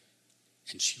room,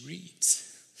 and she reads,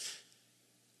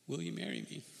 "Will you marry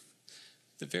me?"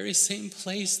 The very same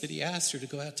place that he asked her to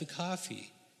go out to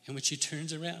coffee. And when she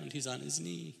turns around, he's on his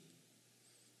knee.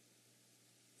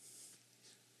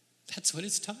 That's what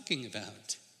it's talking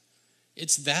about.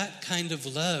 It's that kind of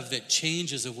love that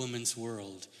changes a woman's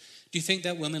world. Do you think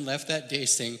that woman left that day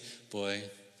saying, "Boy,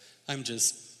 I'm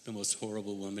just the most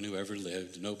horrible woman who ever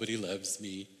lived. Nobody loves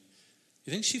me"?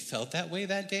 You think she felt that way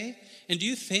that day? And do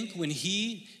you think when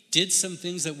he did some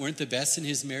things that weren't the best in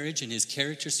his marriage and his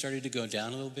character started to go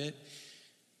down a little bit,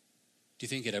 do you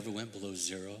think it ever went below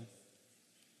zero?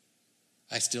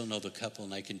 I still know the couple,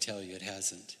 and I can tell you it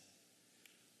hasn't.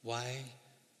 Why?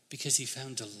 Because he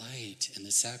found delight in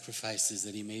the sacrifices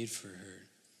that he made for her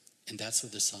And that's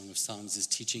what the Song of Songs is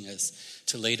teaching us,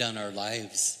 to lay down our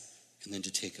lives and then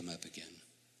to take them up again.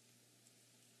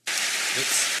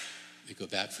 Let me go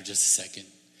back for just a second.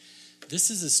 This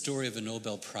is a story of a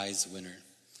Nobel Prize winner.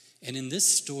 And in this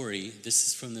story, this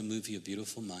is from the movie A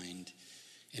Beautiful Mind.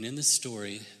 And in this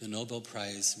story, the Nobel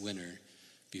Prize winner,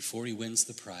 before he wins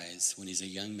the prize, when he's a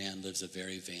young man, lives a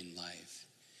very vain life.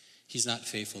 He's not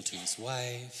faithful to his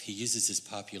wife. He uses his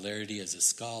popularity as a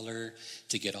scholar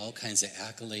to get all kinds of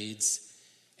accolades.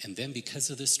 And then because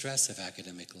of the stress of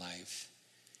academic life,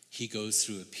 he goes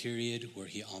through a period where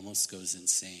he almost goes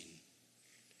insane.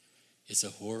 It's a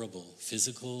horrible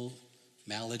physical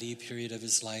malady period of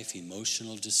his life,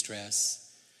 emotional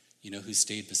distress. You know who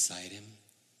stayed beside him?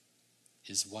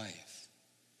 His wife.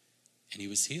 And he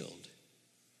was healed.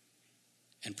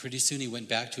 And pretty soon he went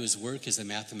back to his work as a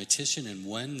mathematician and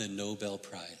won the Nobel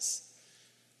Prize.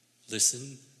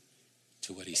 Listen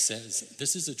to what he says.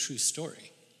 This is a true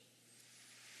story.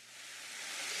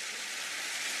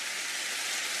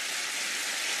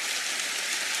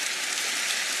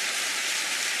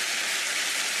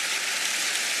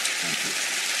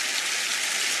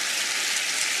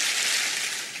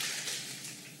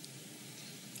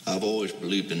 I've always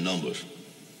believed in numbers,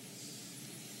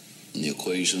 in the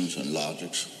equations and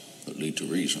logics that lead to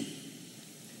reason.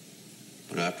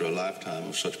 But after a lifetime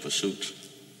of such pursuits,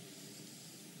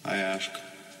 I ask,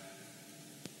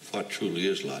 what truly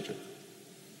is logic?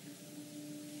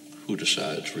 Who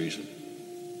decides reason?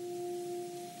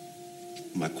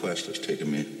 My quest has taken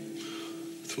me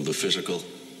through the physical,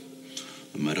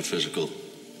 the metaphysical,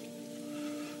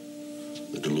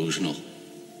 the delusional,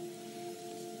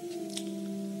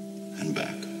 and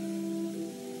back.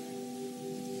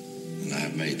 And I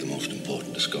have made the most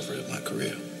important discovery of my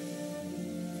career.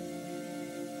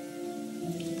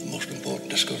 The most important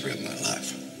discovery of my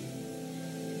life.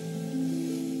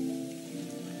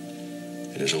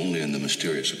 It is only in the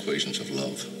mysterious equations of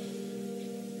love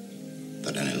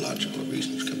that any logical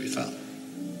reasons can be found.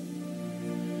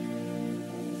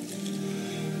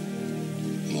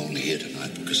 I'm only here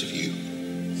tonight because of you.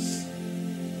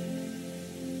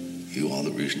 You are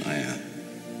the reason I am.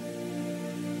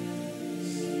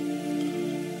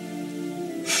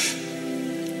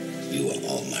 You are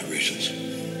all my reasons.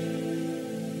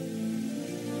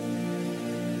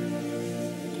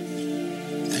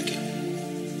 Thank you.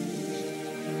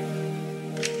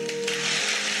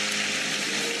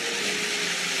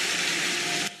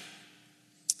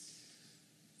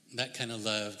 That kind of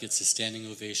love gets a standing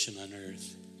ovation on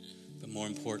earth, but more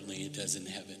importantly, it does in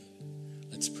heaven.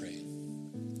 Let's pray.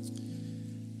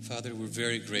 Father, we're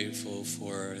very grateful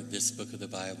for this book of the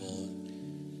Bible,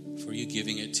 for you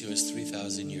giving it to us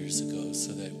 3,000 years ago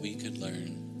so that we could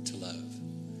learn to love.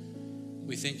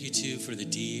 We thank you, too, for the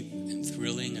deep and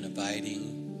thrilling and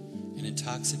abiding and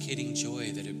intoxicating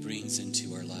joy that it brings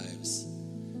into our lives.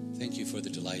 Thank you for the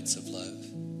delights of love.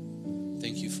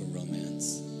 Thank you for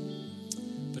romance.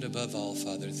 But above all,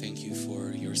 Father, thank you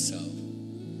for yourself,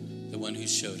 the one who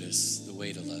showed us the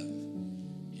way to love.